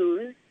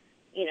choose,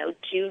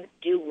 to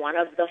do one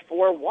of the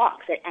 4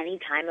 walks at any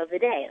time of the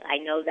day. I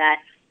know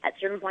that at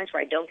certain points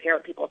where I don't care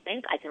what people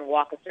think, I can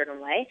walk a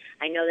certain way.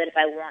 I know that if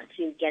I want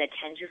to get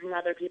attention from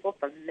other people,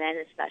 from men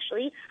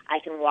especially, I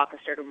can walk a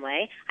certain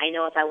way. I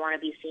know if I want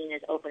to be seen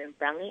as open and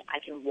friendly, I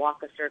can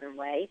walk a certain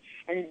way.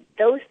 And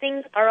those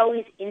things are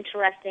always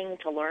interesting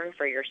to learn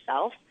for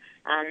yourself,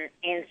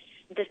 and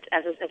just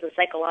as a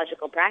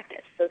psychological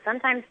practice. So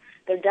sometimes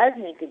there does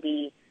need to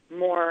be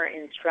more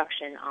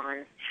instruction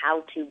on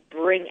how to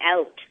bring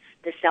out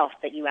the self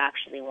that you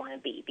actually want to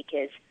be,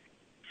 because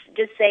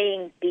just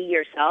saying be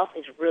yourself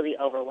is really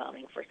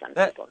overwhelming for some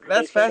people.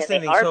 That's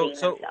fascinating.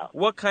 So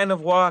what kind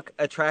of walk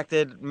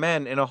attracted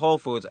men in a Whole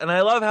Foods? And I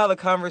love how the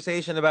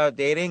conversation about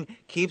dating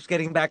keeps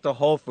getting back to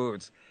Whole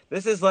Foods.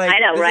 This is like, I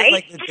know, right? Is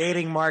like the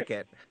dating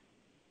market.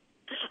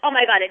 Oh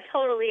my God,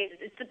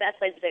 it's the best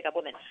place to pick up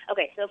women.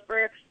 Okay, so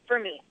for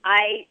me,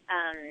 I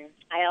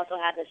also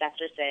have this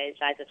exercise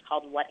that's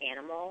called What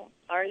Animal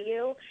Are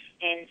You?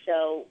 And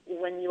so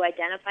when you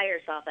identify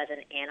yourself as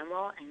an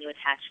animal and you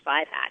attach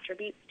 5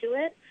 attributes to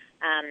it,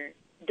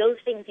 those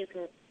things you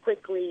can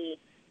quickly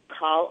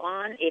call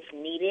on if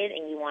needed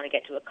and you want to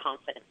get to a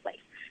confident place.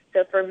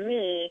 So for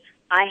me,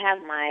 I have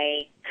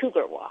my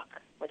cougar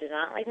walk, which is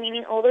not like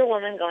meaning older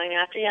woman going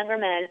after younger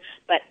men,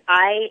 but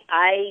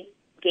I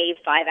gave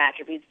 5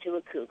 attributes to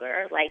a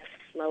cougar, like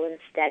slow and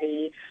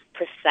steady,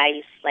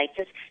 precise, like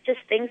just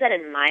things that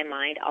in my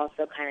mind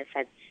also kind of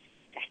said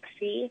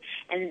sexy,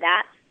 and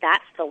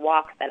that's the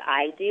walk that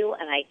I do,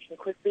 and I can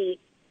quickly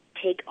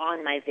take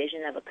on my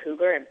vision of a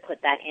cougar and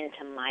put that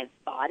into my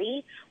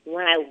body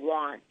when I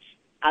want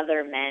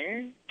other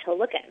men to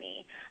look at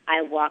me.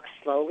 I walk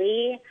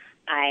slowly.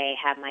 I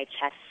have my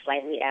chest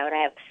slightly out.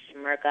 I have a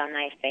smirk on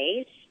my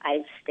face.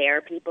 I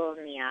stare people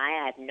in the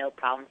eye. I have no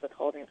problems with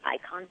holding eye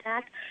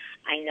contact.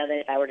 I know that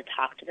if I were to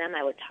talk to them,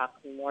 I would talk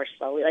more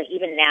slowly. Like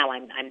even now,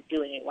 I'm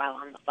doing it while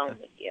on the phone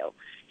with you.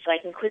 So I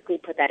can quickly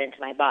put that into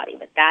my body.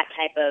 But that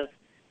type of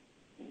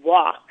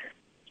walk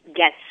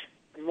gets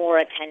more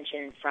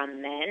attention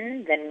from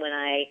men than when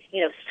I,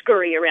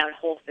 scurry around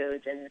Whole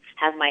Foods and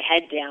have my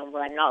head down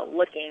where I'm not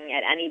looking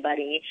at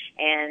anybody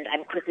and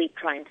I'm quickly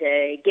trying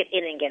to get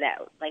in and get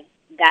out. Like,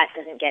 that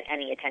doesn't get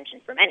any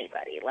attention from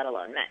anybody, let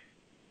alone men.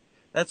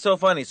 That's so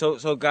funny.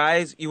 So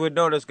guys, you would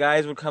notice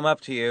guys would come up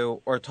to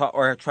you or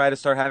try to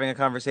start having a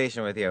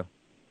conversation with you.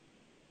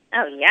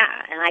 Oh,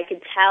 yeah. And I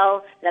could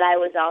tell that I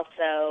was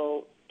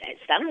also,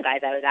 some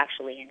guys, I was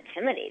actually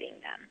intimidating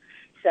them.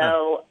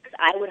 So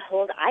I would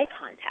hold eye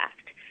contact.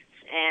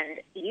 And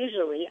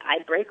usually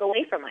I break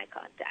away from eye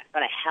contact,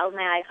 but I held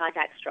my eye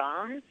contact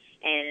strong,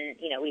 and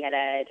we had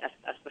a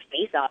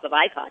face-off of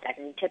eye contact,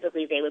 and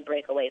typically they would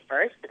break away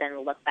first, but then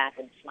look back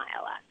and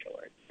smile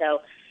afterwards.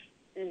 So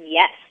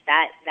yes,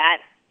 that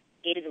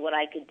is what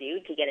I could do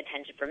to get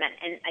attention from men,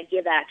 and I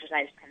give that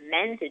exercise to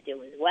men to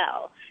do as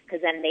well,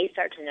 because then they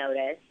start to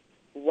notice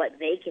what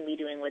they can be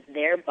doing with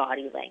their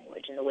body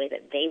language and the way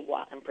that they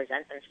walk and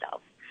present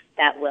themselves.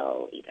 That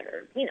will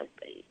either,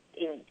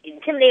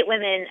 intimidate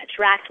women,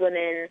 attract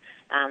women,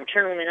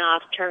 turn women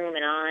off, turn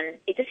women on.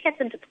 It just gets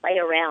them to play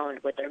around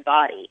with their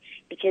body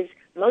because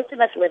most of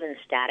us live in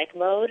static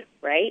mode,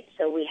 right?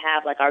 So we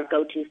have like our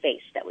go-to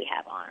face that we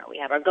have on, or we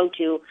have our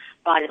go-to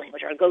body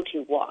language, or our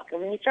go-to walk.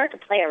 And when you start to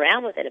play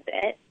around with it a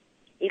bit,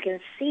 you can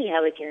see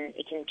how it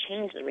can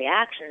change the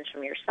reactions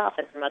from yourself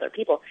and from other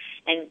people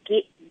and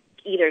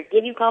either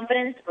give you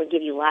confidence or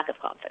give you lack of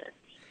confidence.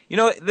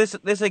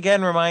 This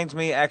again reminds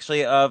me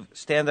actually of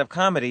stand-up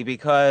comedy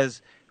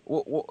because,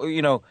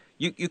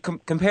 you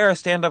compare a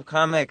stand-up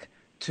comic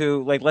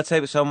to, like, let's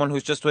say someone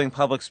who's just doing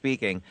public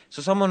speaking.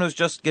 So someone who's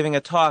just giving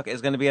a talk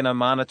is going to be in a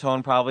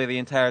monotone probably the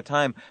entire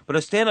time. But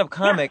a stand-up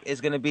comic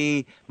is going to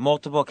be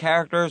multiple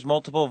characters,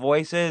 multiple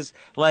voices.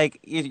 Like,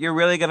 you're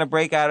really going to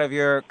break out of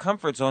your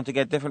comfort zone to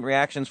get different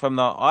reactions from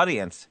the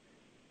audience.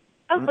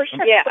 Oh, for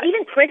sure. Yeah. But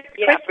even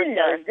Kristen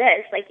knows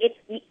this. Like, it's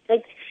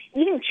like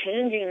even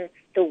changing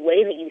the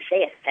way that you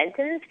say a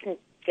sentence can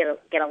get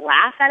a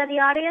laugh out of the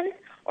audience,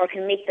 or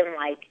can make them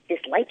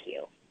dislike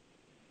you.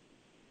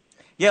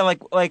 Yeah,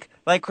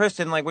 like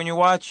Kristen, like when you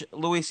watch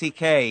Louis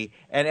C.K.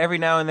 and every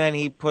now and then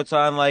he puts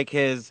on like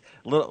his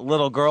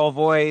little girl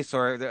voice,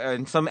 or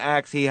in some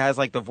acts he has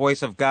like the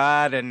voice of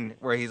God, and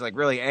where he's like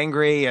really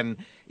angry, and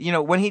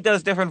when he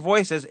does different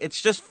voices,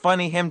 it's just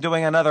funny him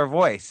doing another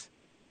voice.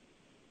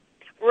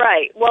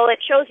 Right. Well, it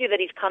shows you that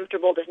he's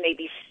comfortable to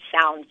maybe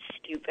sound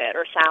stupid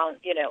or sound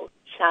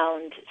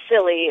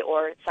silly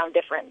or sound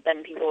different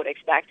than people would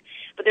expect.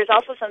 But there's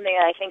also something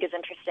that I think is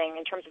interesting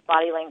in terms of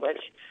body language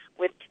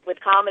with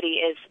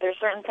comedy is there's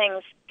certain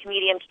things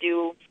comedians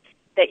do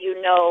that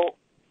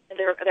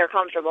they're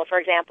comfortable. For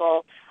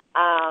example,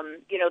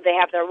 they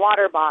have their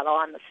water bottle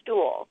on the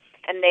stool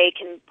and they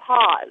can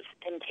pause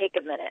and take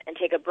a minute and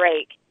take a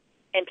break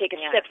and take a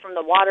sip from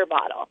the water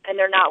bottle, and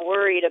they're not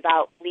worried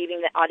about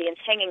leaving the audience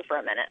hanging for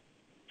a minute.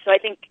 So I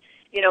think,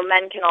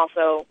 men can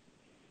also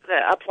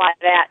apply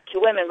that to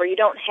women, where you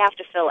don't have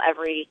to fill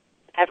every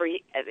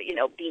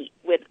beat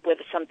with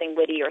something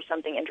witty or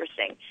something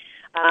interesting.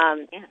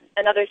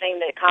 Another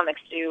thing that comics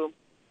do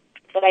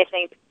that I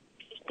think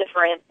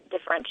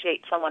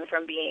differentiate someone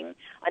from being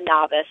a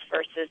novice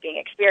versus being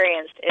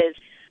experienced is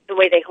the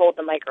way they hold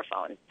the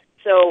microphone.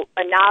 So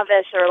a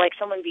novice or like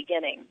someone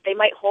beginning, they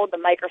might hold the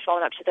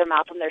microphone up to their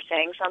mouth when they're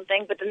saying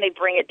something, but then they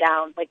bring it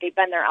down, like they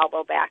bend their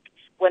elbow back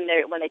when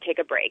they take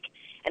a break,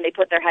 and they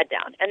put their head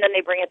down, and then they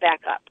bring it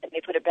back up and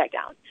they put it back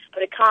down.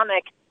 But a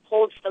comic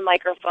holds the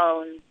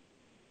microphone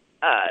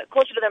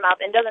closer to their mouth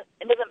and doesn't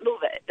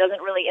move it.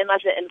 Doesn't really,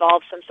 unless it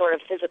involves some sort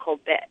of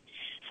physical bit.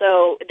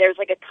 So there's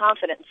like a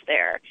confidence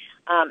there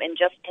in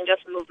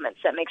just movements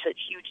that makes a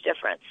huge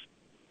difference.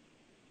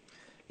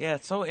 Yeah,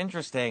 it's so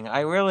interesting. I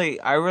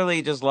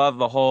really just love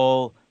the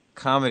whole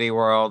comedy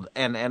world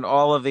and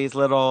all of these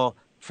little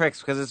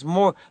tricks, because it's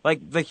more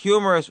like the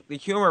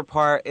humor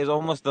part is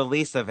almost the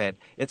least of it.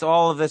 It's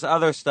all of this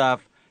other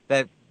stuff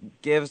that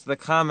gives the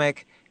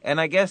comic,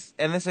 and I guess,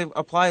 and this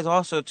applies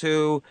also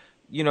to,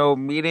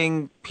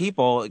 meeting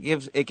people.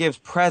 It gives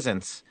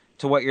presence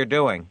to what you're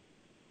doing.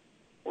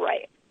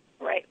 Right.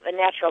 A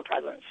natural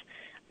presence.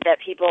 that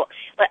people,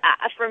 but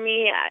for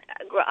me,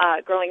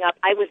 growing up,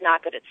 I was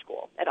not good at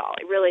school at all.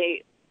 I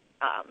really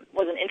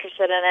wasn't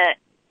interested in it,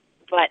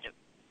 but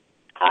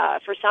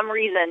for some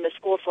reason, the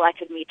school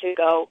selected me to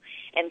go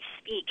and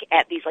speak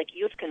at these like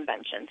youth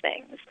convention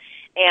things,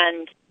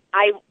 and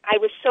I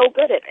was so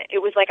good at it.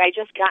 It was like I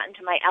just got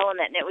into my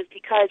element, and it was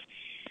because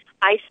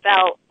I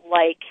felt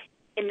like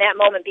in that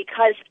moment,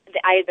 because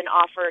I had been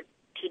offered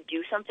to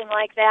do something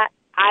like that,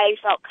 I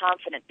felt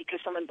confident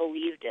because someone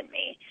believed in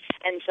me.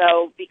 And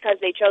so because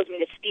they chose me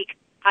to speak,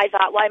 I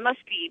thought, well, I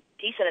must be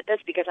decent at this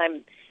because I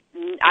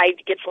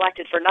get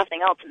selected for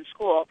nothing else in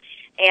school,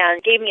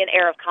 and gave me an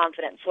air of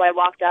confidence. So I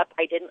walked up,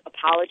 I didn't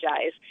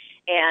apologize,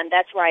 and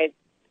that's where I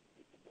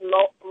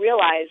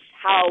realized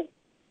how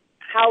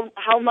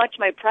much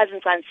my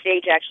presence on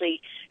stage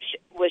actually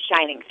was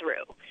shining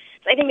through.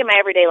 So I think in my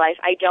everyday life,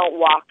 I don't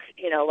walk,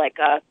 like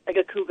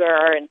a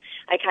cougar, and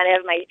I kind of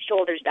have my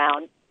shoulders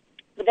down.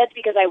 But that's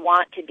because I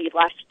want to be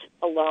left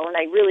alone.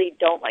 I really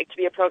don't like to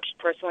be approached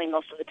personally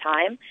most of the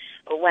time.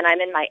 But when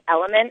I'm in my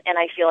element and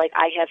I feel like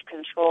I have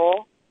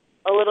control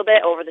a little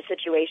bit over the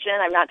situation,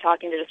 I'm not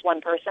talking to just one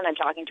person, I'm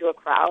talking to a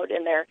crowd,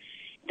 and they're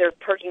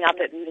perking up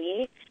at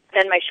me,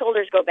 then my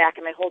shoulders go back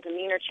and my whole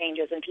demeanor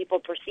changes, and people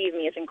perceive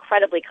me as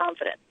incredibly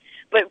confident.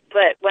 But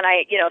when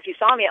if you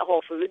saw me at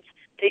Whole Foods,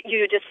 you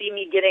would just see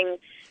me getting,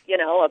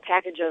 a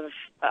package of,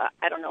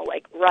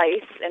 like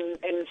rice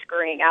and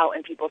scurrying out,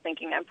 and people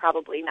thinking I'm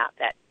probably not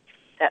that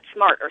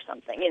smart or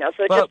something,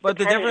 So but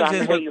the difference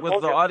is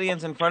with the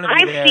audience in front of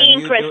you there, I've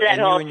seen Chris at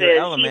Whole Foods.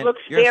 He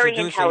looks very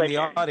seducing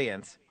intelligent. the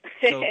audience.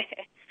 So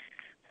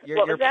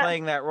you're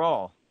playing that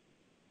role.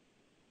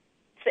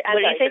 What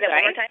do you say that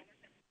one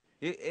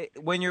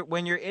more time?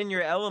 When you're in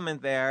your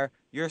element there,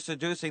 you're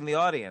seducing the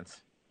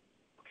audience.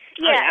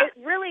 Yeah, it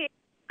really.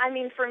 I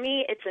mean, for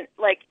me,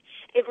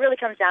 it really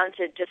comes down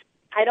to just.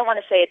 I don't want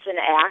to say it's an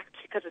act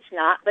because it's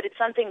not, but it's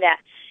something that,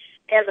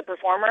 as a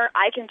performer,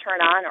 I can turn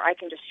on or I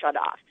can just shut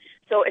off.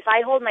 So if I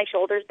hold my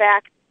shoulders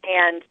back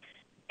and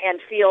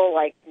feel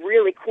like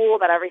really cool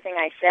about everything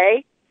I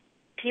say,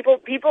 people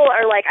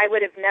are like, I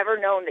would have never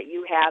known that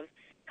you have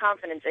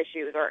confidence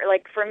issues, or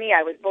like for me,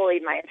 I was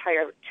bullied my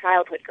entire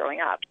childhood growing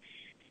up.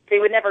 They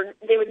would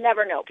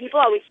never know.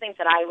 People always think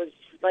that I was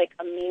like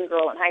a mean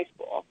girl in high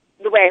school,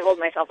 the way I hold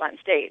myself on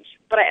stage.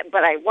 But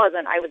I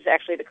wasn't. I was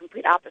actually the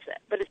complete opposite.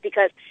 But it's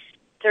because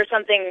there's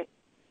something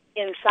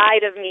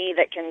inside of me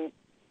that can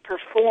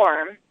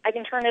perform. I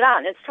can turn it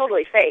on. It's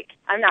totally fake.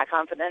 I'm not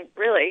confident,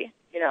 really,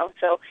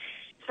 So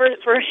for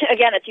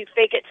again, it's you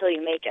fake it till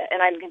you make it,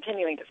 and I'm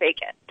continuing to fake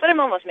it, but I'm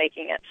almost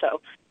making it.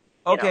 So.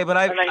 Okay, but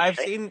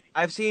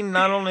I've seen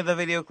not only the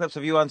video clips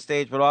of you on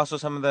stage, but also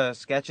some of the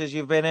sketches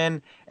you've been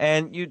in,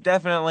 and you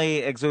definitely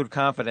exude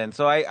confidence.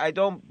 So I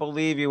don't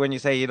believe you when you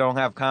say you don't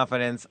have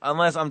confidence,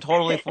 unless I'm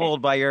totally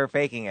fooled by your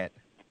faking it.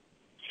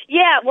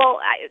 Yeah, well,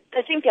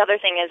 I think the other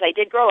thing is I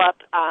did grow up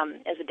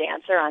as a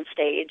dancer on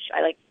stage.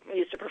 I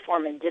used to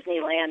perform in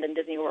Disneyland and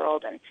Disney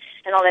World and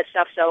all that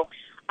stuff. So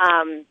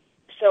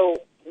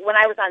when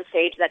I was on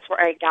stage, that's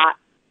where I got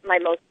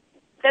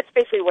that's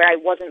basically where I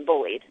wasn't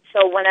bullied.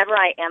 So whenever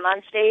I am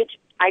on stage,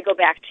 I go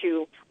back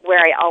to where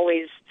I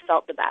always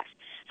felt the best.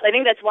 So I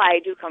think that's why I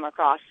do come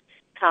across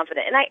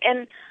confident.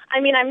 And I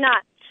mean, I'm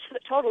not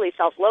totally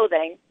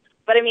self-loathing,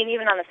 but I mean,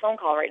 even on the phone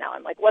call right now,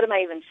 I'm like, what am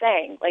I even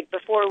saying? Like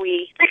before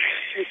we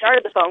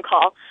started the phone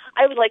call,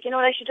 I was like,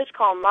 I should just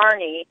call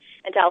Marni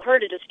and tell her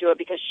to just do it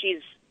because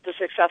she's the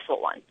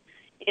successful one.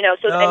 It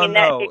comes out in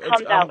me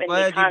constantly. I'm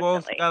glad you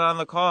both got on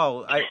the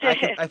call.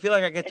 I feel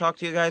like I could talk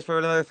to you guys for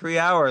another 3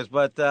 hours,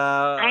 but...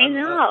 I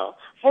know.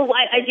 Well,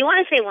 I do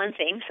want to say one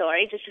thing,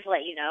 sorry, just to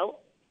let you know.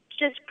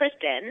 Just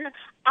Kristen,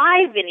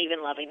 I've been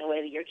even loving the way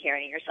that you're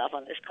carrying yourself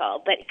on this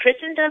call, but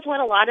Kristen does what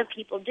a lot of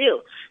people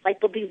do. Like,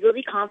 they'll be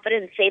really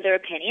confident and say their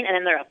opinion,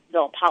 and then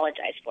they'll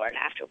apologize for it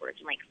afterwards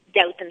and,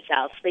 doubt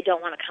themselves. They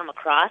don't want to come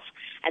across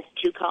as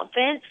too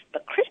confident.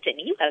 But, Kristen,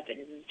 you have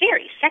been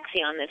very sexy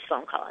on this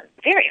phone call. I'm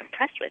very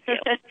impressed with you.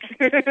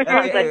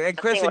 Hey,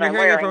 Kristen, you're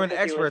hearing it from an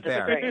expert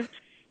there.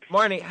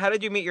 Marni, how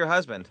did you meet your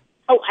husband?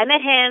 Oh, I met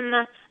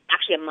him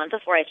actually a month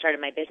before I started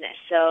my business.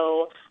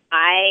 So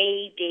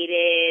I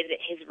dated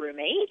his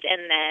roommate,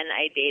 and then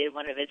I dated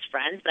one of his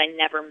friends, but I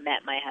never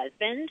met my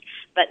husband.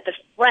 But the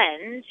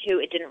friend, who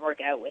it didn't work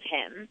out with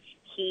him,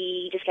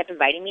 he just kept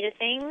inviting me to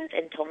things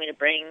and told me to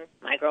bring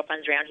my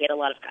girlfriends around. He had a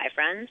lot of guy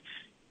friends.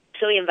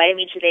 So he invited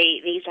me to,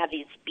 they used to have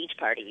these beach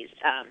parties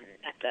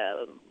at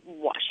the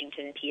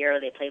Washington Pier.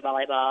 They play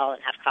volleyball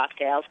and have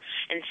cocktails.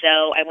 And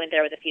so I went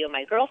there with a few of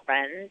my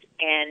girlfriends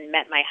and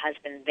met my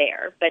husband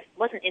there, but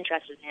wasn't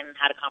interested in him,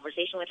 had a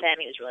conversation with him.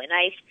 He was really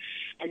nice.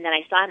 And then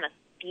I saw him a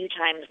few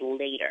times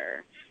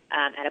later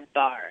at a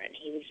bar, and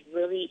he was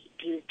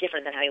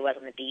different than how he was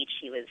on the beach.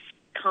 He was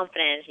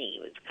confident. He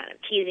was kind of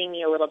teasing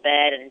me a little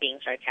bit and being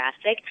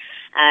sarcastic.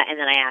 And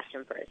then I asked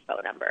him for his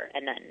phone number.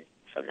 And then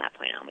from that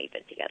point on, we've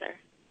been together.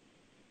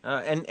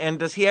 And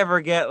does he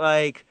ever get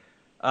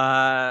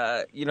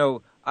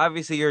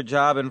obviously your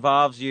job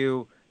involves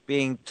you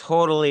being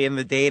totally in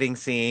the dating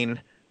scene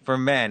for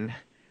men.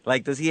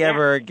 Like, does he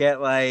ever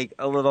get like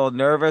a little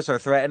nervous or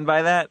threatened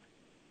by that?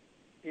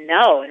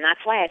 No, and that's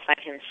why I find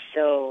him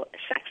so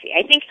sexy.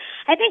 I think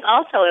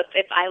also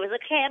if I was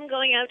like, hey, I'm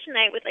going out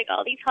tonight with like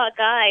all these hot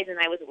guys, and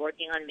I was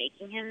working on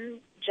making him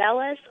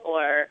jealous,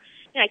 or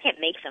I can't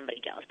make somebody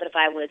jealous, but if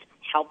I was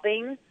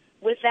helping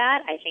with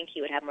that, I think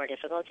he would have more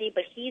difficulty.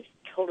 But he's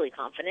totally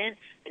confident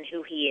in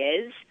who he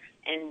is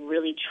and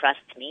really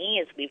trusts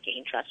me as we've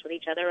gained trust with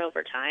each other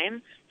over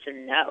time. So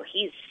no,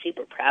 he's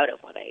super proud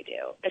of what I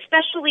do.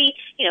 Especially,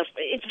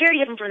 it's very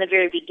different from the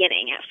very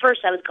beginning. At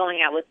first, I was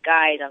going out with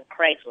guys on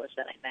Craigslist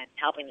that I met,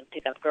 helping them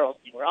pick up girls,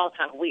 and they were all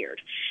kind of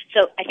weird.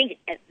 So I think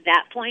at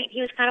that point,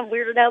 he was kind of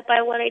weirded out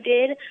by what I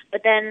did.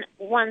 But then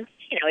once,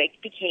 it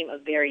became a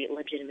very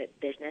legitimate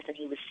business, and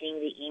he was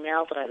seeing the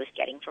emails that I was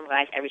getting from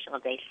guys every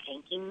single day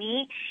thanking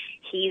me,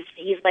 he's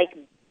like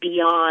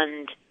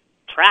beyond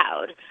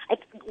proud.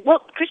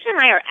 What Kristen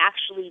and I are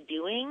actually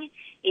doing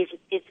is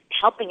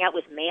helping out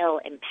with male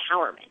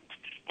empowerment.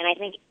 And I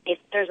think if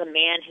there's a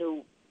man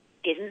who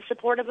isn't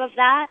supportive of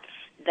that,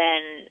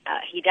 then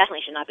he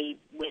definitely should not be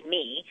with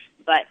me.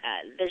 But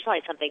there's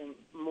probably something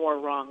more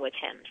wrong with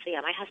him. So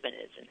yeah, my husband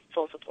is in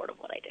full support of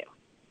what I do.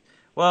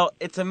 Well,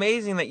 it's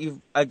amazing that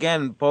you,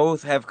 again,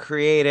 both have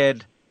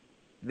created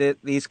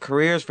these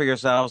careers for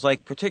yourselves.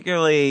 Like,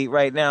 particularly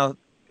right now,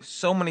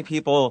 so many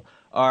people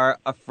are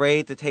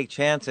afraid to take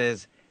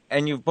chances,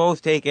 and you've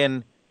both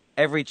taken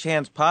every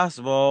chance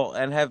possible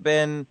and have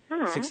been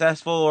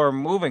successful or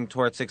moving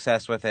towards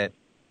success with it.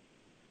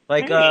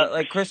 Like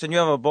Kristen, you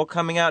have a book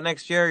coming out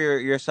next year.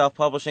 You're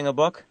self-publishing a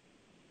book?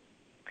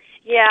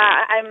 Yeah,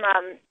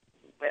 I'm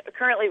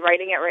currently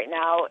writing it right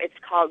now. It's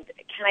called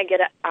Can I Get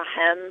a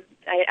Hem?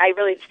 I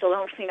really still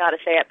don't know how to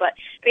say it, but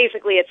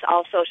basically it's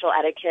all social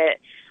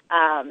etiquette.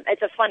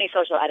 It's a funny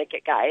social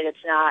etiquette guide. It's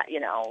not,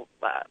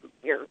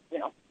 your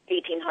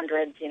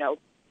 1800s,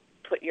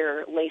 put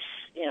your lace,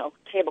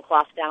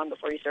 tablecloth down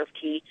before you serve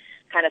tea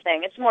kind of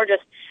thing. It's more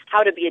just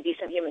how to be a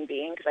decent human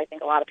being, because I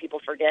think a lot of people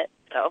forget.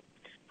 So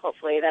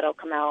hopefully that'll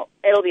come out.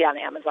 It'll be on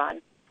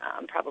Amazon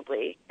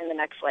probably in the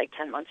next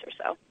 10 months or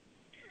so.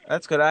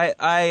 That's good.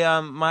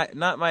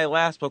 Not my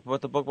last book, but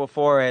the book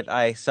before it,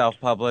 I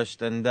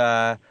self-published, and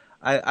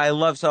I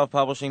love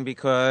self-publishing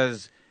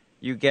because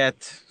you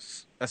get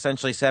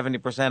essentially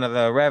 70% of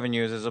the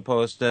revenues as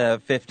opposed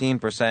to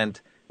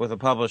 15% with a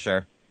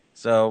publisher.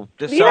 So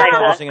just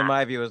self-publishing, in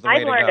my view, is the way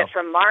to go. I learned it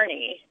from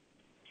Marni,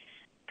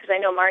 because I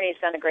know Marni's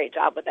done a great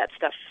job with that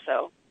stuff.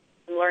 So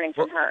I'm learning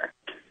from her.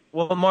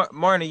 Well,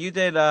 Marni, you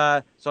did.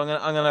 So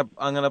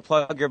I'm gonna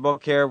plug your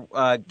book here.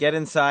 Get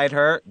Inside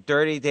Her: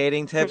 Dirty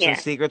Dating Tips and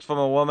Secrets from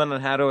a Woman on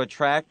How to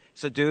Attract,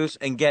 Seduce,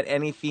 and Get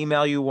Any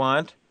Female You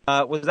Want.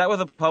 Was that with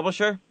a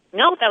publisher?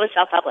 No, that was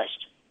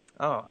self-published.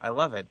 Oh, I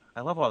love it.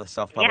 I love all the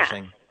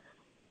self-publishing.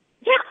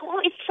 Yeah, well,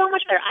 it's so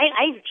much better.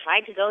 I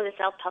tried to go the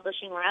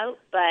self-publishing route,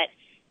 but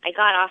I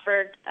got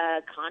offered a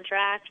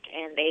contract,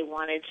 and they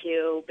wanted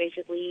to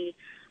basically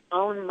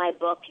own my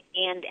book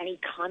and any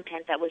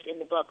content that was in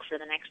the book for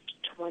the next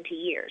 20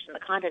 years. And the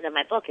content of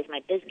my book is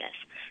my business.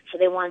 So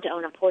they wanted to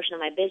own a portion of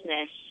my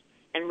business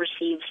and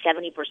receive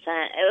 70%. It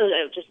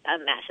was just a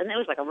mess. And it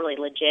was like a really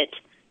legit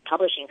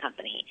publishing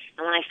company.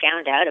 And when I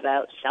found out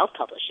about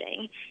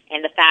self-publishing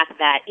and the fact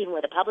that even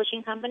with a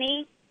publishing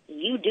company,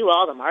 you do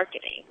all the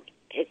marketing.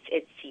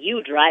 It's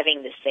you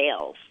driving the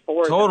sales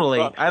for totally.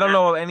 The book. I don't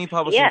know of any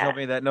publishing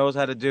company that knows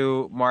how to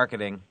do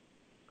marketing.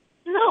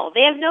 No,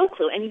 they have no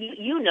clue. And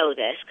you know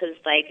this because,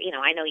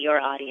 I know your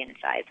audience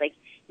size.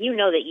 You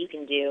know that you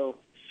can do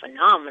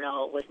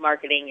phenomenal with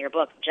marketing your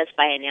book just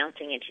by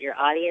announcing it to your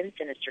audience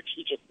in a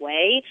strategic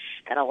way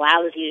that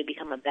allows you to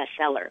become a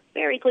bestseller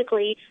very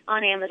quickly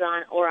on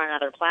Amazon or on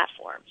other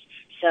platforms.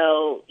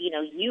 So,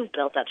 you've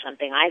built up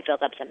something. I've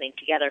built up something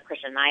together.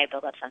 Kristen and I have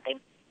built up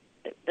something.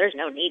 There's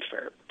no need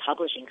for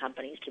publishing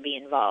companies to be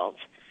involved,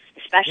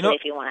 especially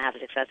if you want to have a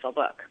successful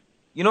book.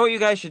 You know what you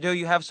guys should do?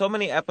 You have so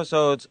many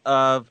episodes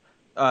of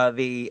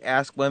the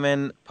Ask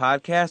Women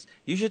podcast.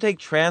 You should take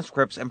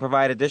transcripts and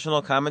provide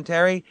additional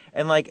commentary,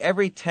 and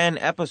every 10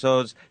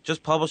 episodes,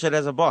 just publish it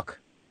as a book.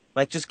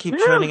 Just keep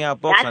churning out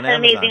books on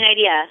Amazon. That's an amazing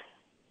idea.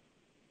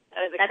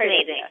 That's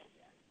amazing.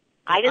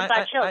 I just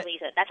got chills,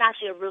 Lisa. That's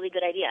actually a really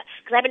good idea.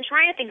 Because I've been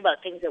trying to think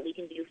about things that we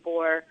can do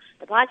for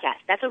the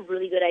podcast. That's a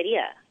really good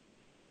idea.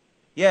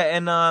 Yeah,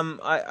 and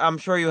I'm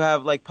sure you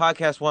have,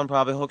 Podcast One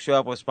probably hooks you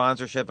up with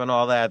sponsorship and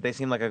all that. They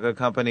seem like a good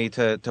company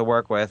to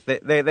work with.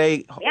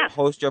 They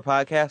host your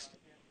podcast?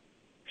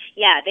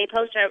 Yeah, they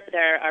post our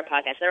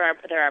podcast. They're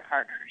our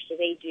partners. So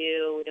they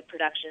do the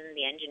production,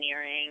 the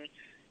engineering.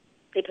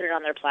 They put it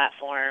on their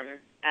platform.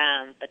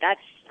 But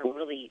that's a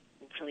really,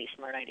 really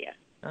smart idea.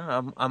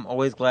 I'm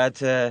always glad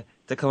to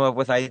come up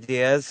with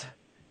ideas.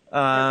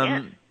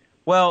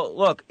 Well,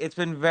 look, it's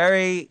been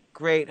very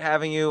great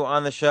having you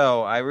on the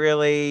show. I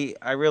really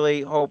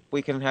hope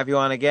we can have you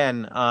on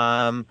again.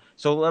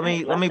 So let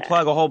me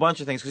plug a whole bunch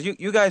of things, because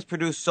you guys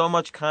produce so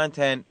much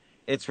content,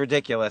 it's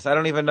ridiculous. I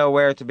don't even know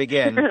where to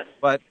begin.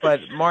 but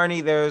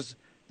Marni, there's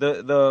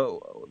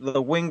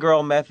the Wing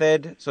Girl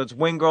Method. So it's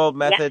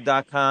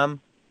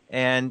winggirlmethod.com,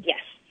 and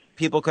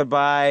people could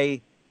buy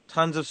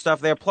tons of stuff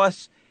there.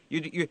 Plus,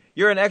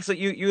 you're an excellent.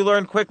 You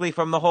learn quickly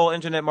from the whole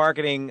internet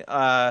marketing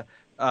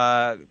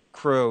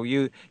crew.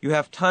 You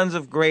have tons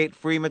of great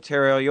free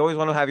material. You always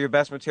want to have your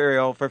best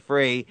material for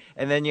free,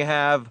 and then you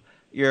have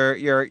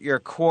your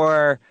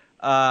core.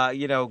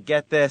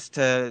 Get this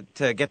to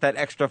get that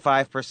extra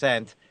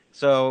 5%.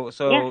 So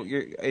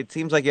it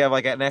seems like you have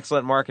like an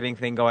excellent marketing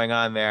thing going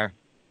on there.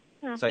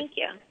 Oh, thank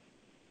you.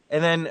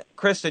 And then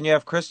Kristen, you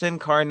have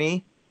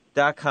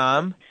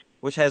KristenCarney.com,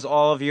 which has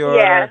all of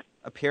your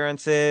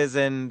appearances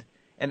and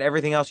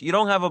everything else. You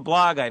don't have a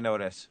blog, I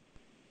notice.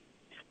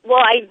 Well,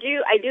 I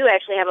do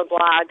actually have a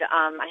blog.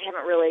 I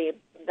haven't really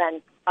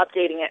been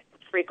updating it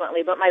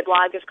frequently, but my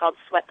blog is called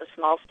Sweat the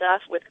Small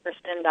Stuff with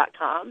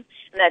Kristen.com,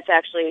 and that's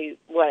actually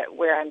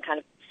where I'm kind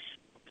of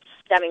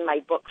stemming my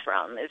book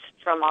from, is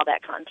from all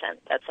that content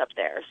that's up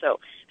there. So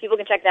people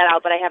can check that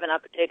out, but I haven't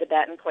updated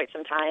that in quite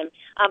some time.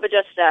 But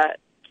just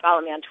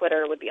follow me on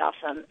Twitter would be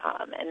awesome,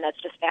 and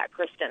that's just at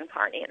Kristen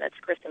Carney, and that's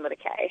Kristen with a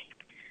K.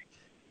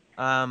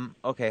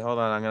 Okay, hold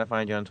on. I'm going to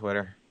find you on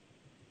Twitter.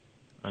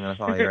 I'm going to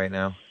follow you right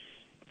now.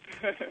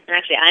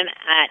 Actually, I'm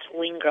at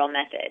Wingirl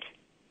Method.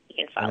 You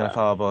can follow. I'm going to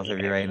follow both of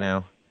you right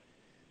now.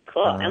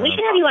 Cool. And we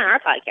should have you on our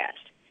podcast.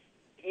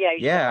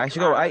 Yeah, I should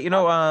go.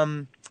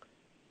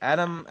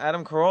 Adam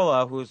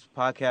Carolla, who's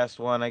podcast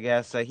one, I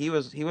guess, he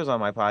was on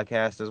my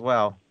podcast as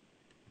well.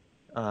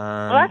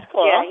 That's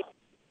cool. Yeah.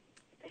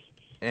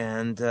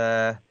 And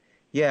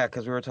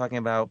because we were talking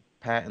about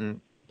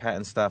patent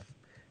stuff,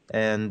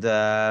 and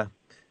like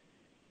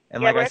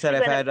I said,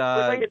 I've had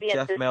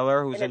Jeff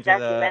Miller, who's into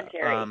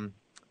the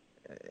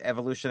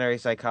evolutionary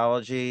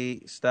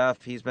psychology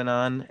stuff. He's been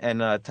on,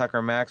 and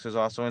Tucker Max, who's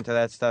also into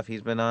that stuff.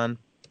 He's been on.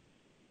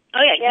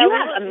 Oh yeah, you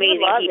have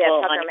amazing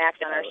people Tucker Max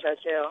on our show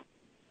too.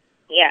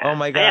 Yeah. Oh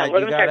my God,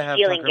 we're you got to have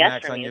Tucker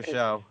Max on your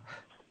show.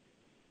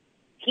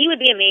 He would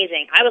be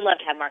amazing. I would love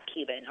to have Mark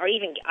Cuban, or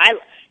even I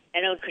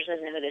know Kristen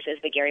doesn't know who this is,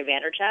 but Gary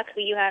Vaynerchuk,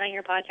 who you had on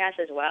your podcast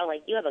as well.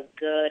 Like, you have a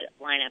good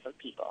lineup of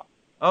people.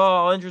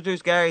 Oh, I'll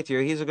introduce Gary to you.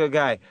 He's a good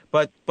guy.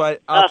 But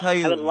I'll tell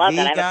you,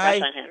 the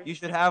guy you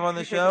should have on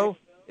the show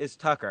is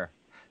Tucker.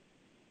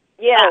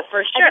 Yeah,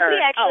 for sure. I think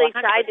we actually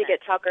tried to get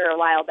Tucker a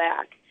while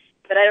back,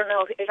 but I don't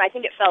know if I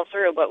think it fell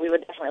through. But we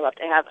would definitely love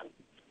to have him.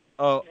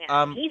 Oh,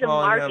 I'm he's a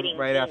calling marketing him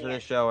right genius. after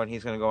this show, and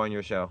he's going to go on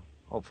your show,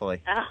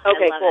 hopefully. Oh,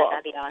 okay, cool.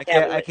 That'd be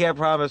awesome. I can't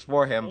promise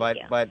for him, but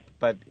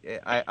Thank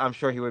I'm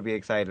sure he would be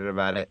excited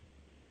about it.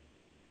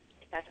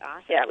 That's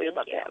awesome. Yeah, we would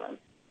love to have him.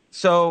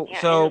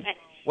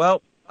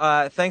 Well,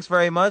 thanks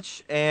very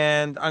much,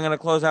 and I'm going to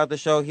close out the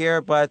show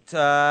here. But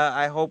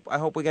I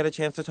hope we get a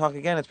chance to talk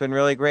again. It's been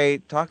really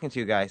great talking to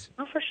you guys.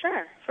 Oh, for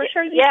sure. Thank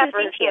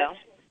you.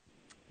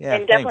 Yeah,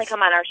 and definitely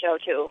come on our show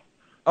too.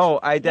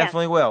 Oh, I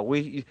definitely will.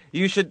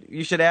 You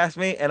should ask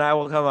me, and I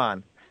will come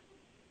on.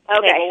 Okay,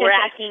 well, we're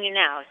asking you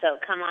now, so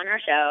come on our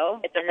show,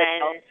 and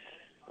then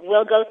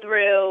we'll go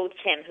through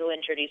Tim, who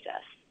introduced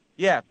us.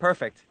 Yeah,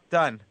 perfect.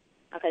 Done.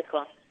 Okay,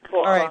 cool.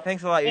 All right,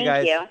 thanks a lot, you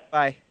guys. Thank you.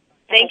 Bye.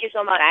 Thank you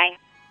so much. Bye.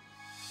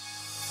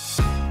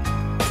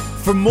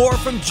 For more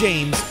from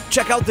James,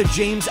 check out the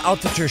James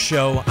Altucher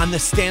Show on the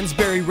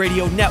Stansberry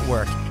Radio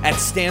Network at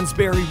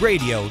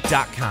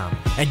stansberryradio.com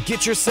and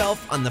get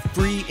yourself on the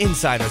free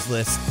insiders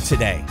list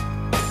today.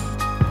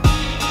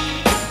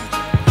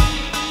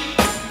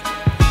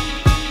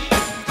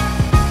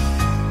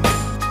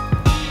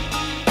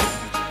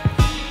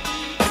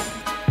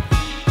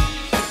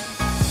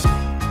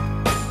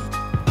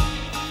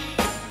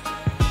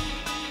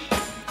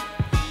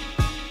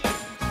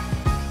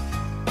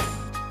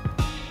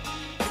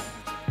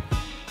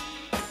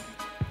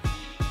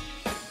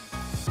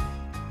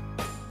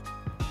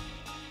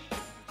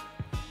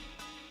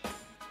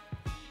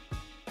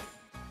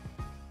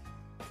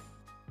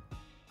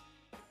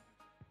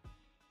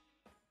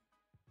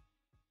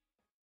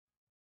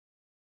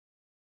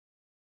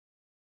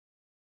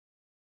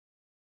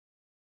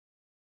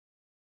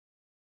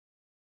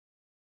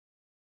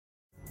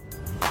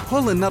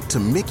 Pulling up to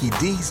Mickey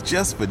D's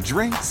just for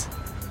drinks?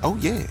 Oh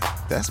yeah,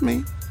 that's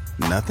me.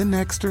 Nothing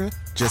extra,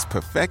 just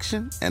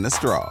perfection and a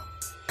straw.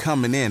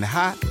 Coming in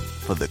hot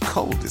for the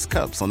coldest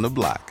cups on the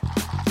block.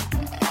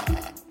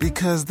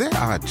 Because there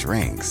are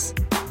drinks.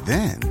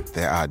 Then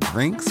there are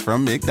drinks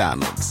from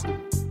McDonald's.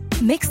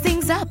 Mix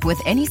things up with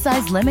any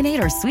size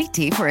lemonade or sweet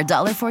tea for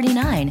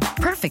 $1.49.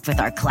 Perfect with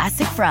our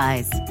classic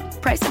fries.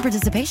 Price and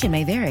participation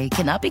may vary.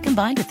 Cannot be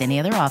combined with any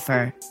other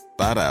offer.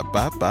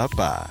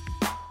 Ba-da-ba-ba-ba.